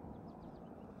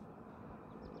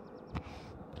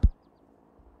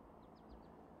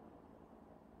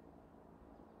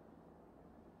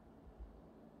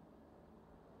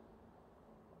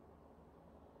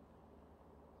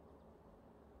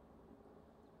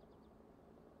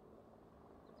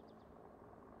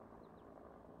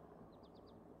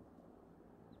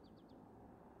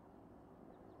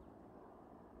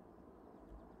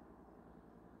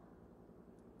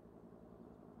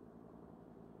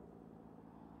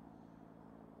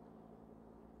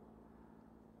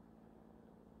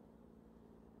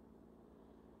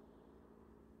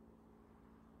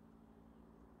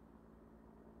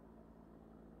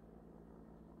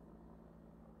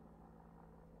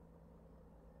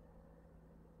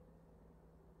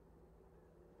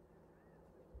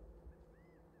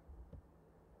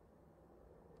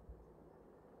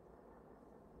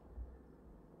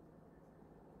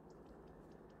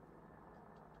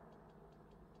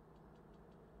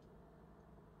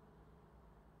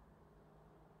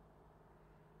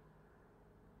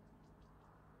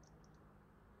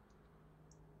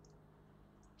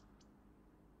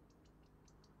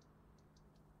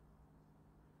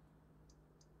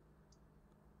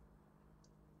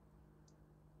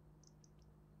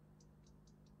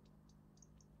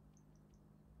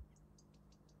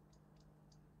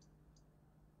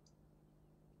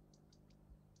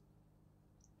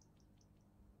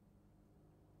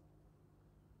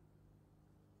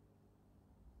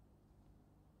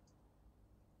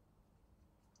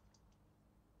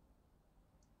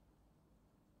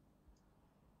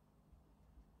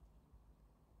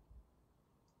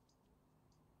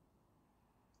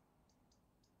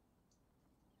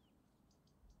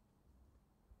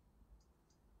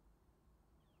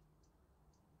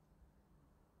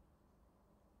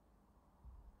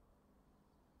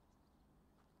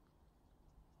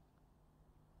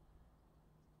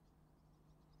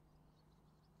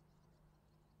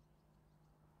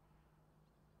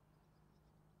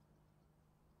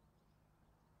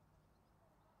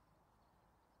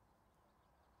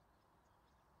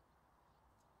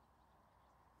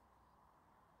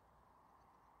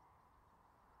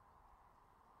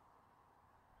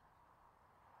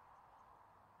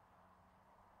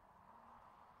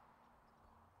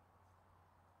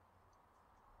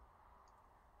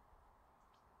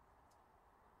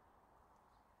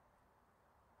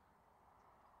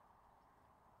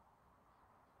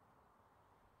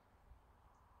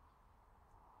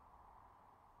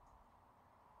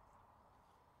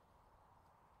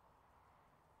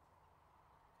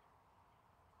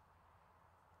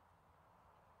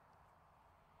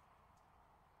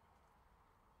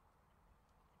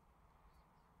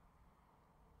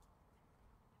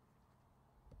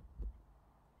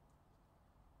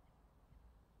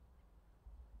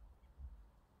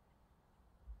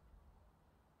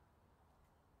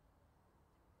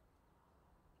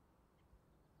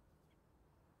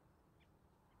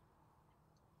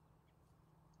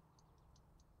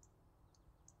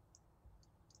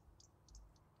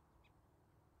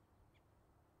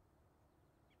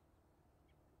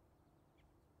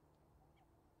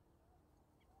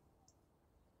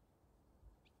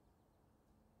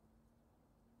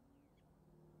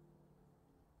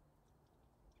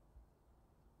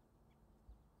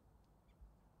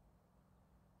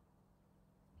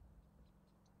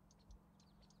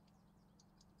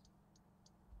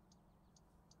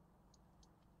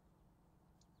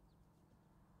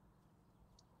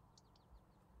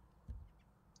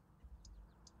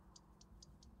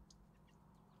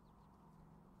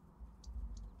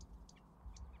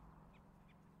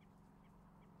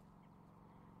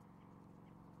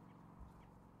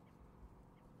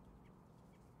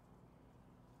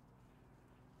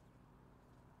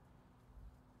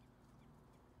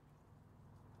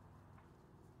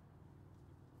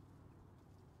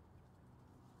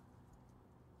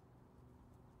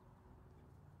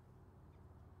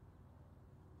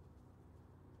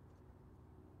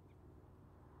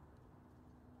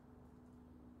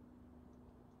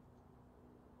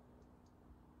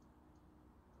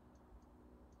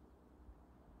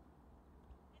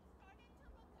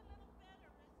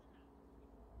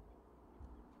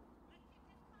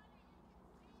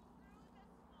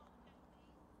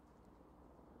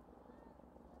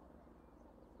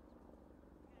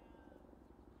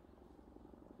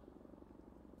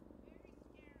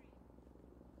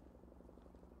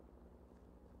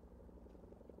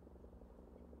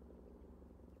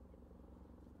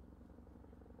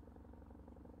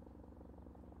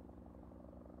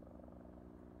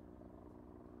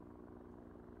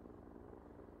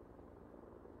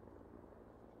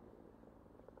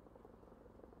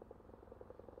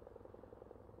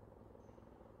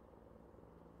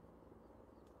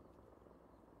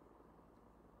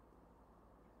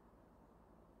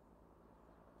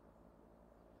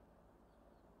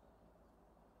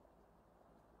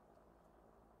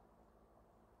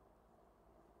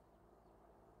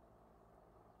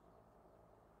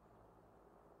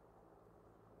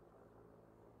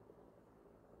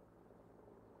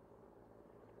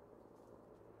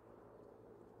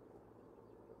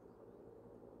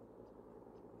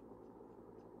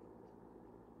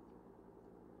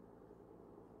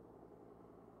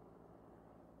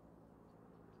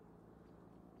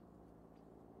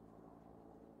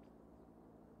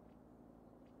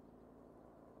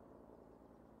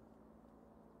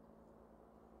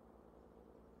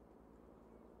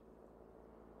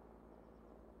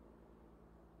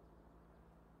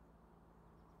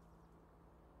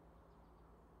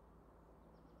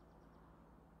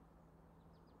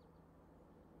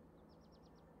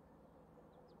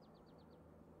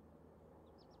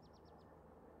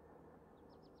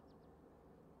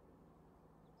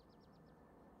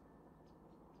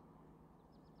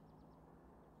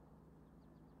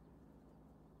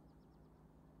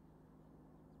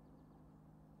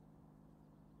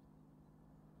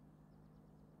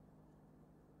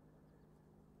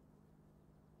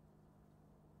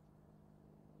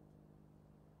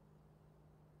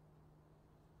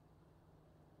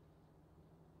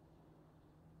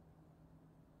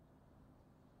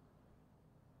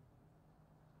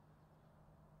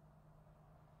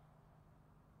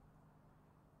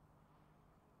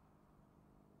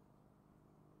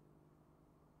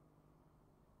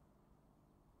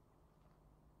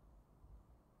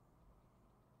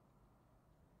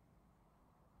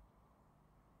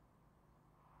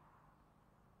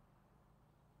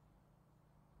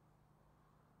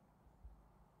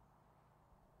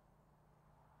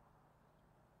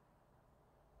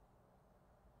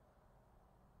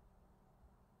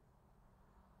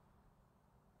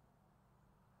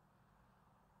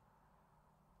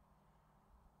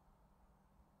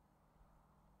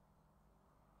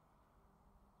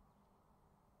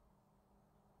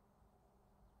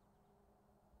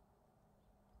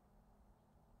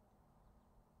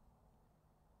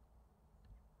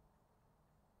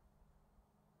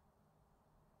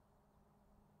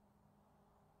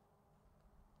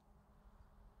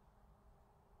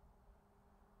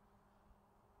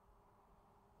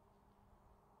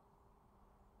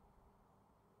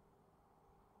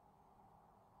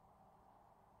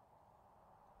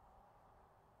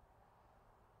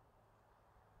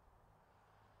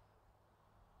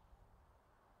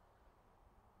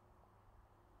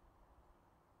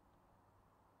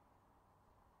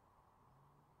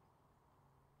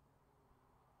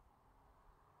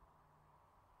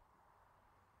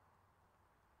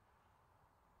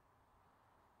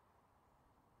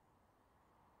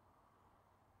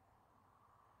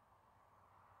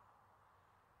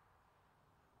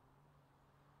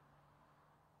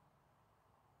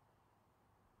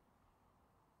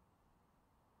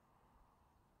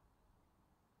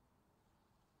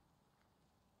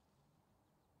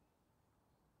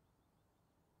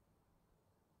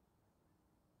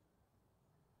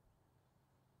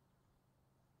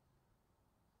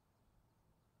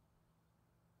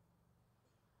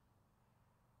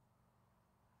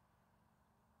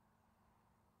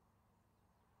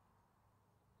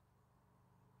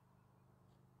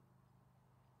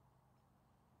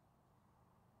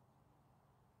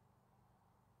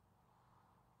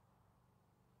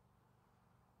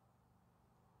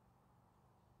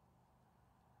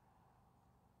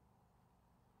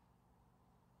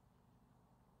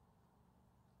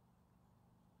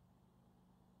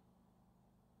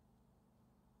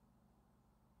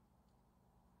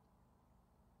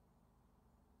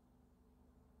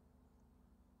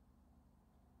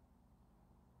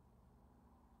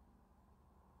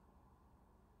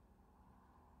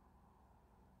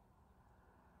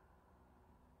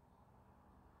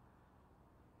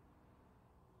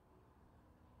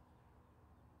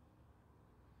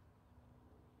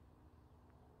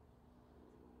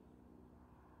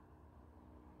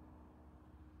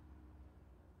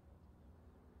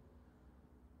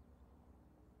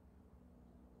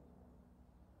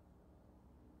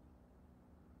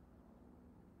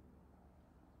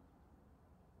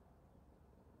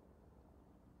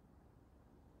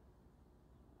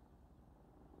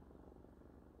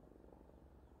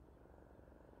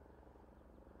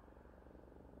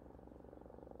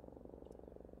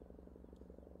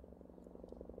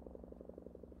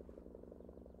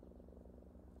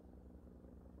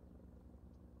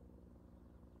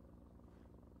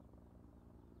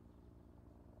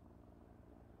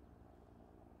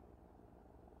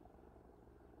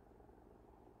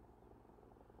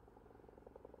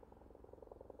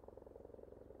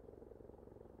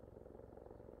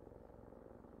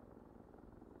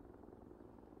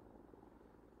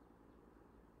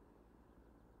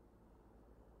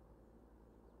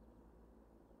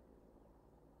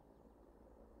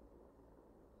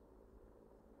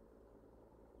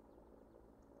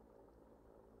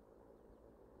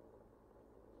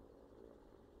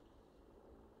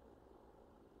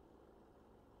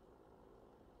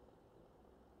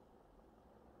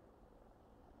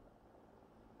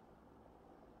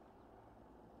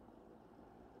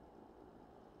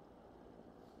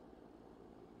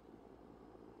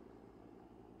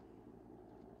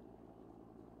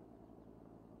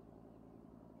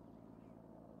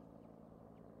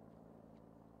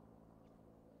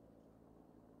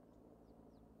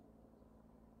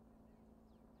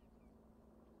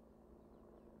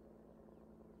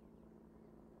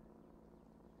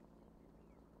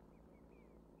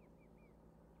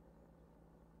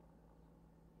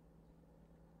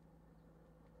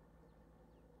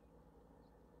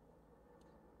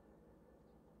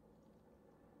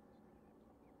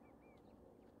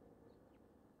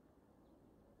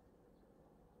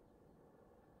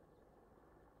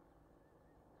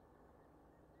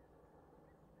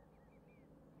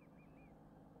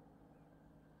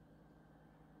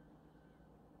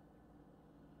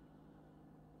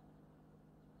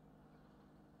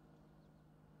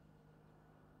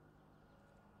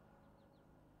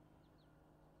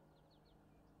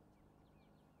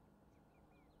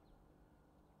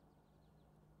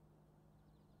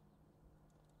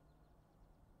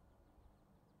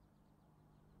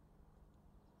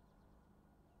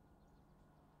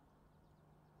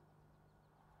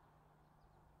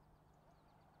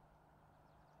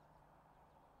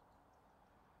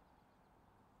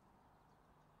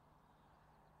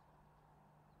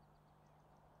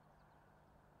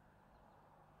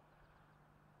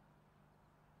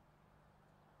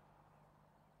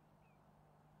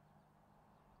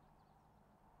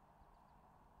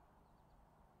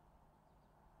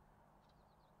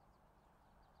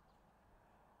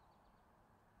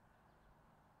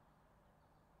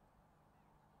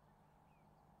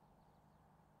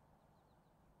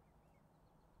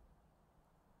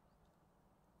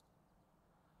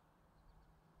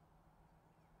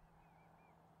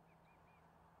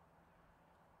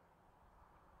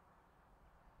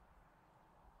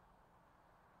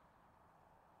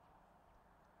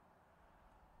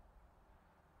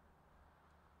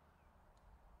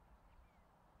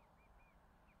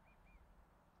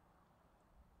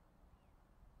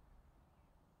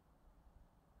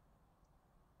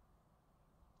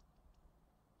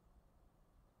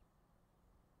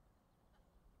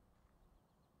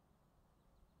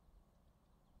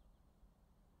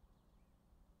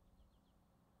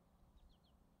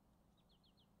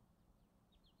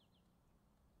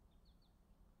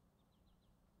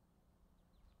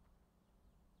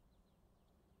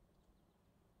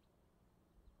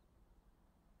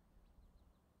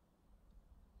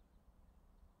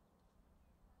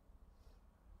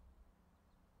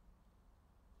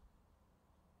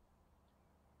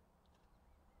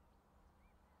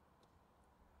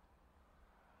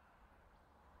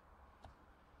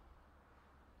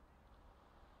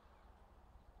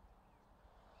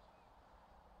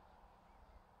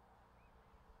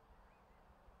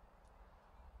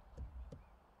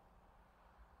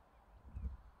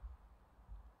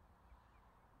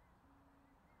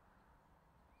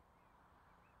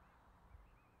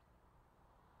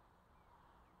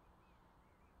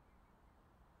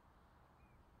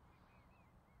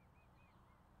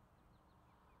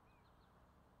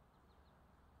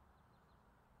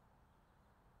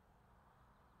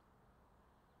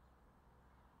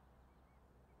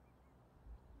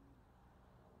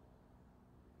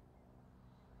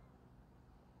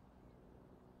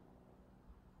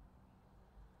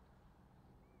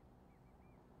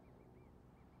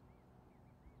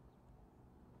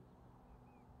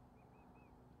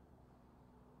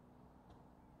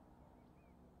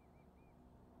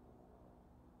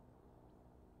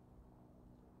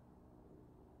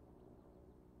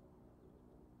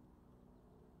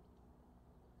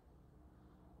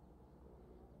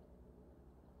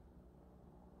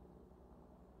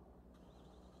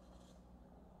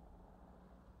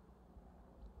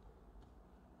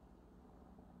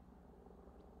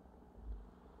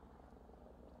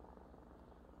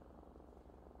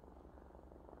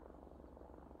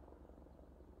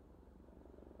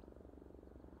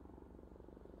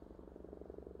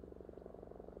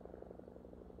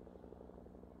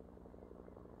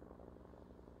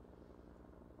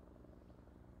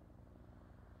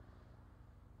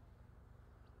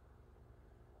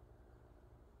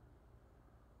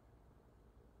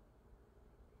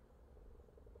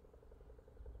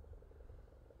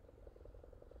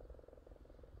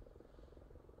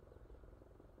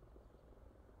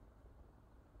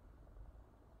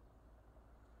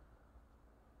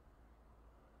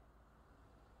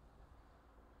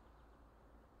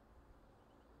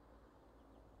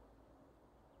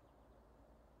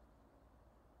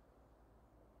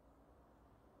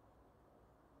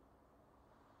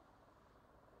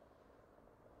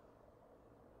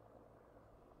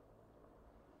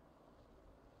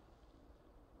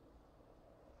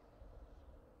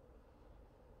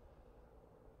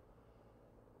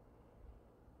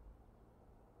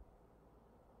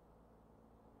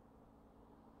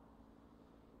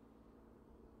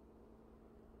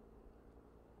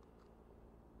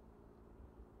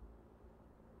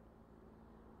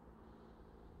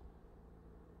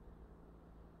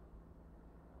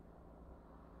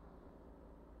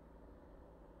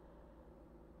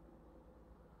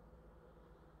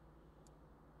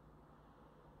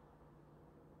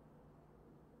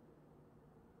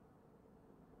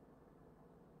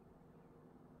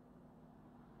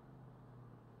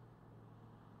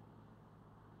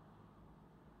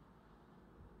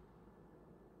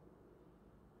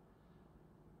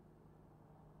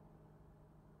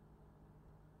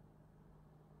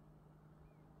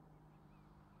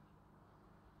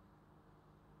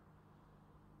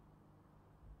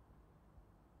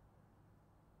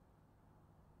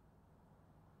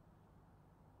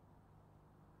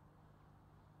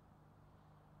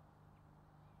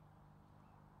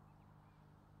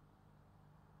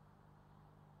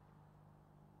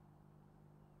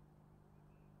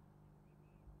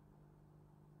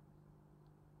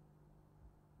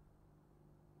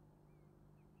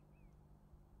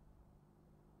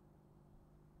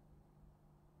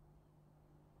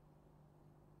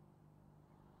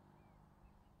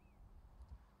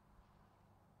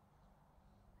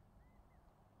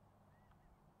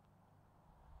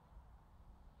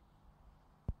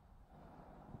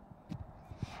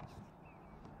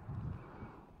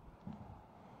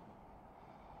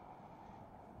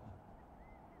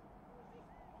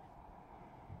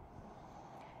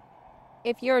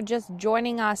 If you're just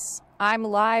joining us, I'm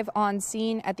live on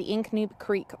scene at the Inkneep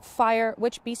Creek fire,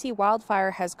 which BC Wildfire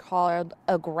has called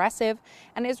aggressive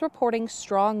and is reporting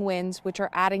strong winds, which are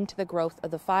adding to the growth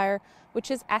of the fire, which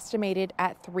is estimated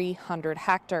at 300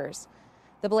 hectares.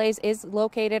 The blaze is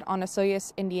located on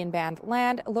Osoyoos Indian Band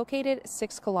land, located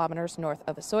 6 kilometers north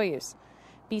of Osoyoos.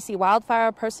 BC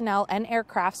Wildfire personnel and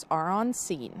aircrafts are on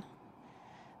scene.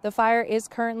 The fire is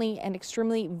currently an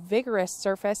extremely vigorous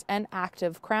surface and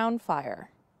active crown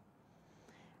fire.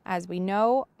 As we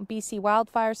know, BC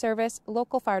Wildfire Service,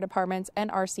 local fire departments, and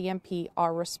RCMP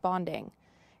are responding.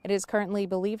 It is currently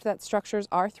believed that structures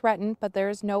are threatened, but there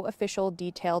is no official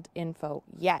detailed info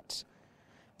yet.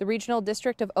 The Regional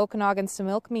District of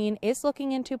Okanagan-Similkameen is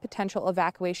looking into potential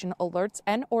evacuation alerts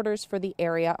and orders for the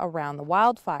area around the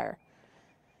wildfire.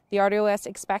 The RDOS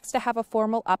expects to have a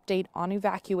formal update on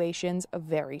evacuations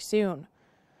very soon.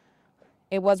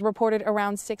 It was reported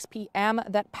around 6 p.m.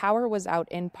 that power was out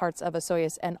in parts of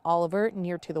Osoyoos and Oliver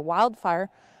near to the wildfire,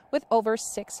 with over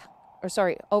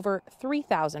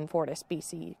 3,000 Fortis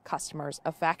BC customers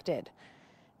affected.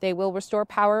 They will restore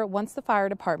power once the fire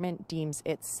department deems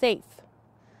it safe.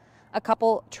 A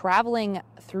couple traveling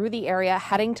through the area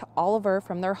heading to Oliver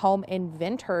from their home in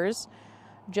Vinters,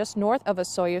 just north of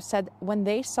Osoyoos, said when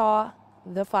they saw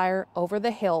the fire over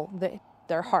the hill,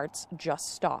 their hearts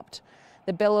just stopped.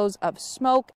 The billows of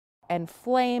smoke and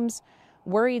flames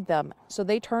worried them, so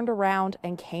they turned around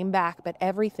and came back, but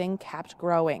everything kept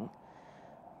growing.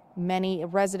 Many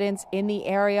residents in the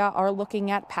area are looking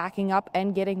at packing up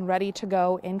and getting ready to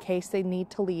go in case they need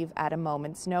to leave at a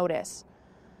moment's notice.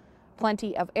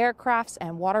 Plenty of aircrafts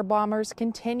and water bombers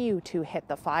continue to hit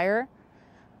the fire.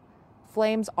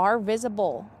 Flames are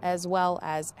visible, as well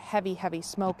as heavy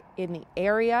smoke in the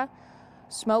area.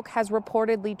 Smoke has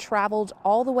reportedly traveled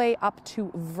all the way up to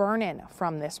Vernon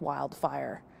from this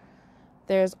wildfire.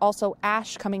 There's also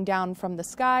ash coming down from the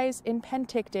skies in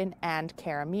Penticton and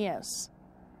Karamios.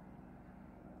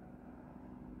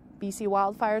 BC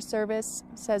Wildfire Service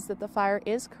says that the fire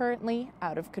is currently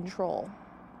out of control.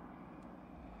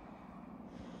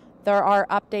 There are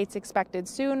updates expected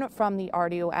soon from the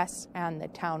RDOS and the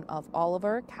town of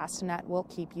Oliver. Castanet will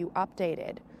keep you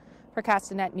updated. For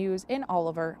Castanet News in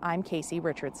Oliver, I'm Casey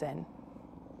Richardson.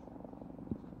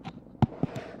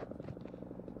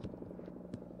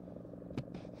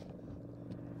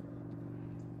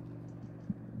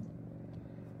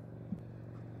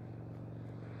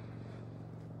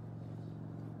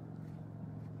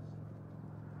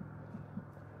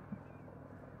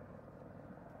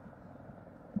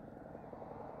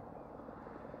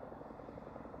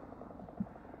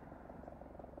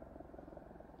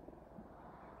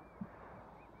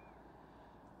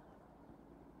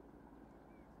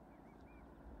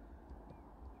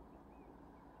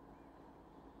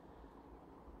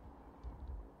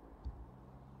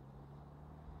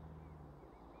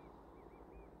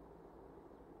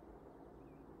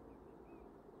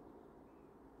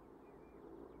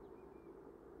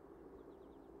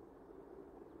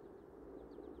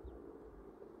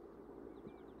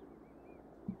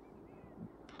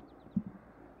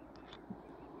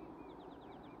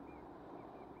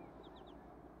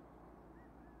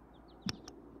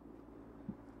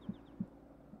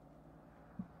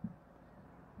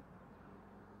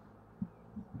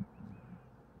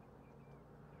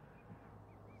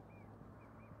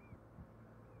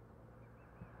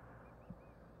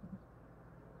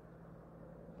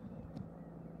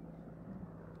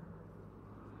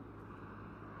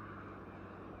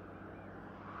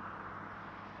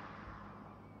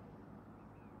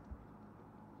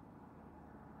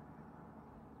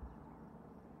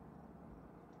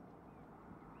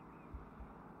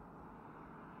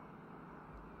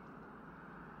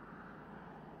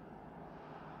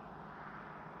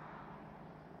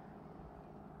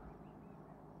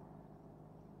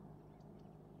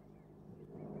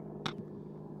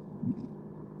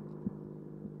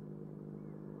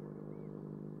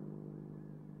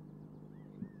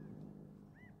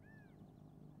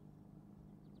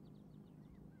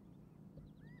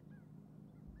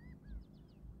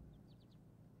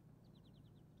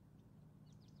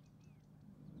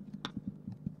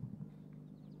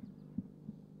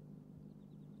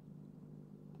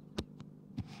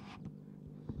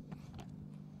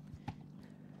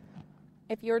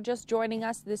 If you're just joining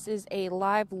us, this is a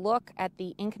live look at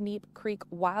the Inkneep Creek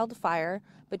wildfire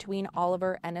between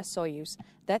Oliver and Osoyoos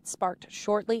that sparked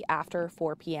shortly after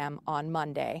 4 p.m. on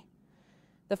Monday.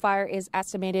 The fire is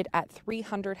estimated at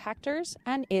 300 hectares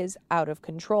and is out of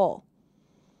control.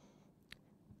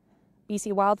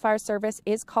 BC Wildfire Service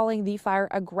is calling the fire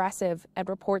aggressive and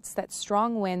reports that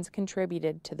strong winds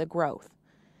contributed to the growth.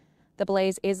 The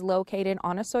blaze is located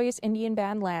on Osoyoos Indian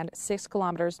Band land 6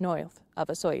 kilometers north of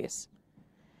Osoyoos.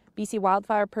 BC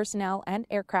Wildfire personnel and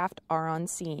aircraft are on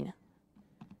scene.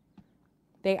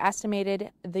 They estimated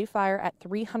the fire at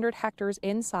 300 hectares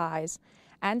in size,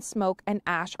 and smoke and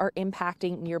ash are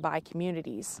impacting nearby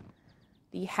communities.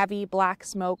 The heavy black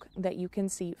smoke that you can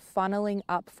see funneling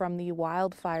up from the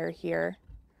wildfire here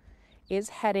is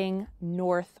heading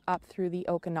north up through the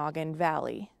Okanagan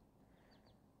Valley.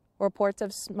 Reports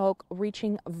of smoke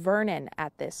reaching Vernon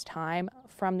at this time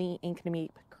from the Inkameep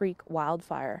Creek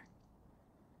wildfire.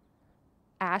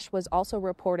 Ash was also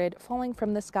reported falling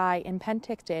from the sky in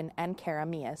Penticton and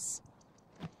Karamias.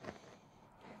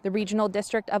 The Regional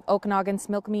District of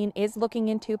Okanagan-Smilkameen is looking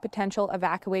into potential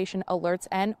evacuation alerts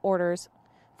and orders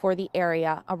for the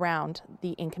area around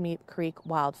the Inkameep Creek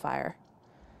wildfire.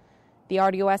 The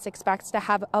RDOS expects to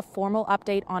have a formal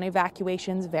update on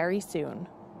evacuations very soon.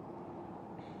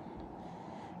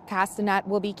 Castanet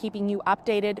will be keeping you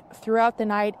updated throughout the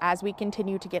night as we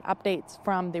continue to get updates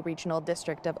from the Regional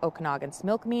District of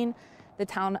Okanagan-Smilkameen, the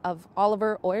town of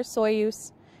Oliver or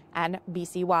Osoyoos, and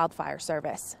BC Wildfire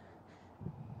Service.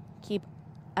 Keep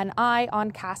an eye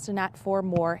on Castanet for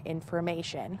more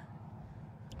information.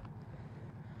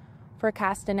 For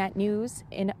Castanet News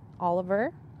in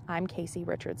Oliver, I'm Casey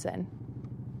Richardson.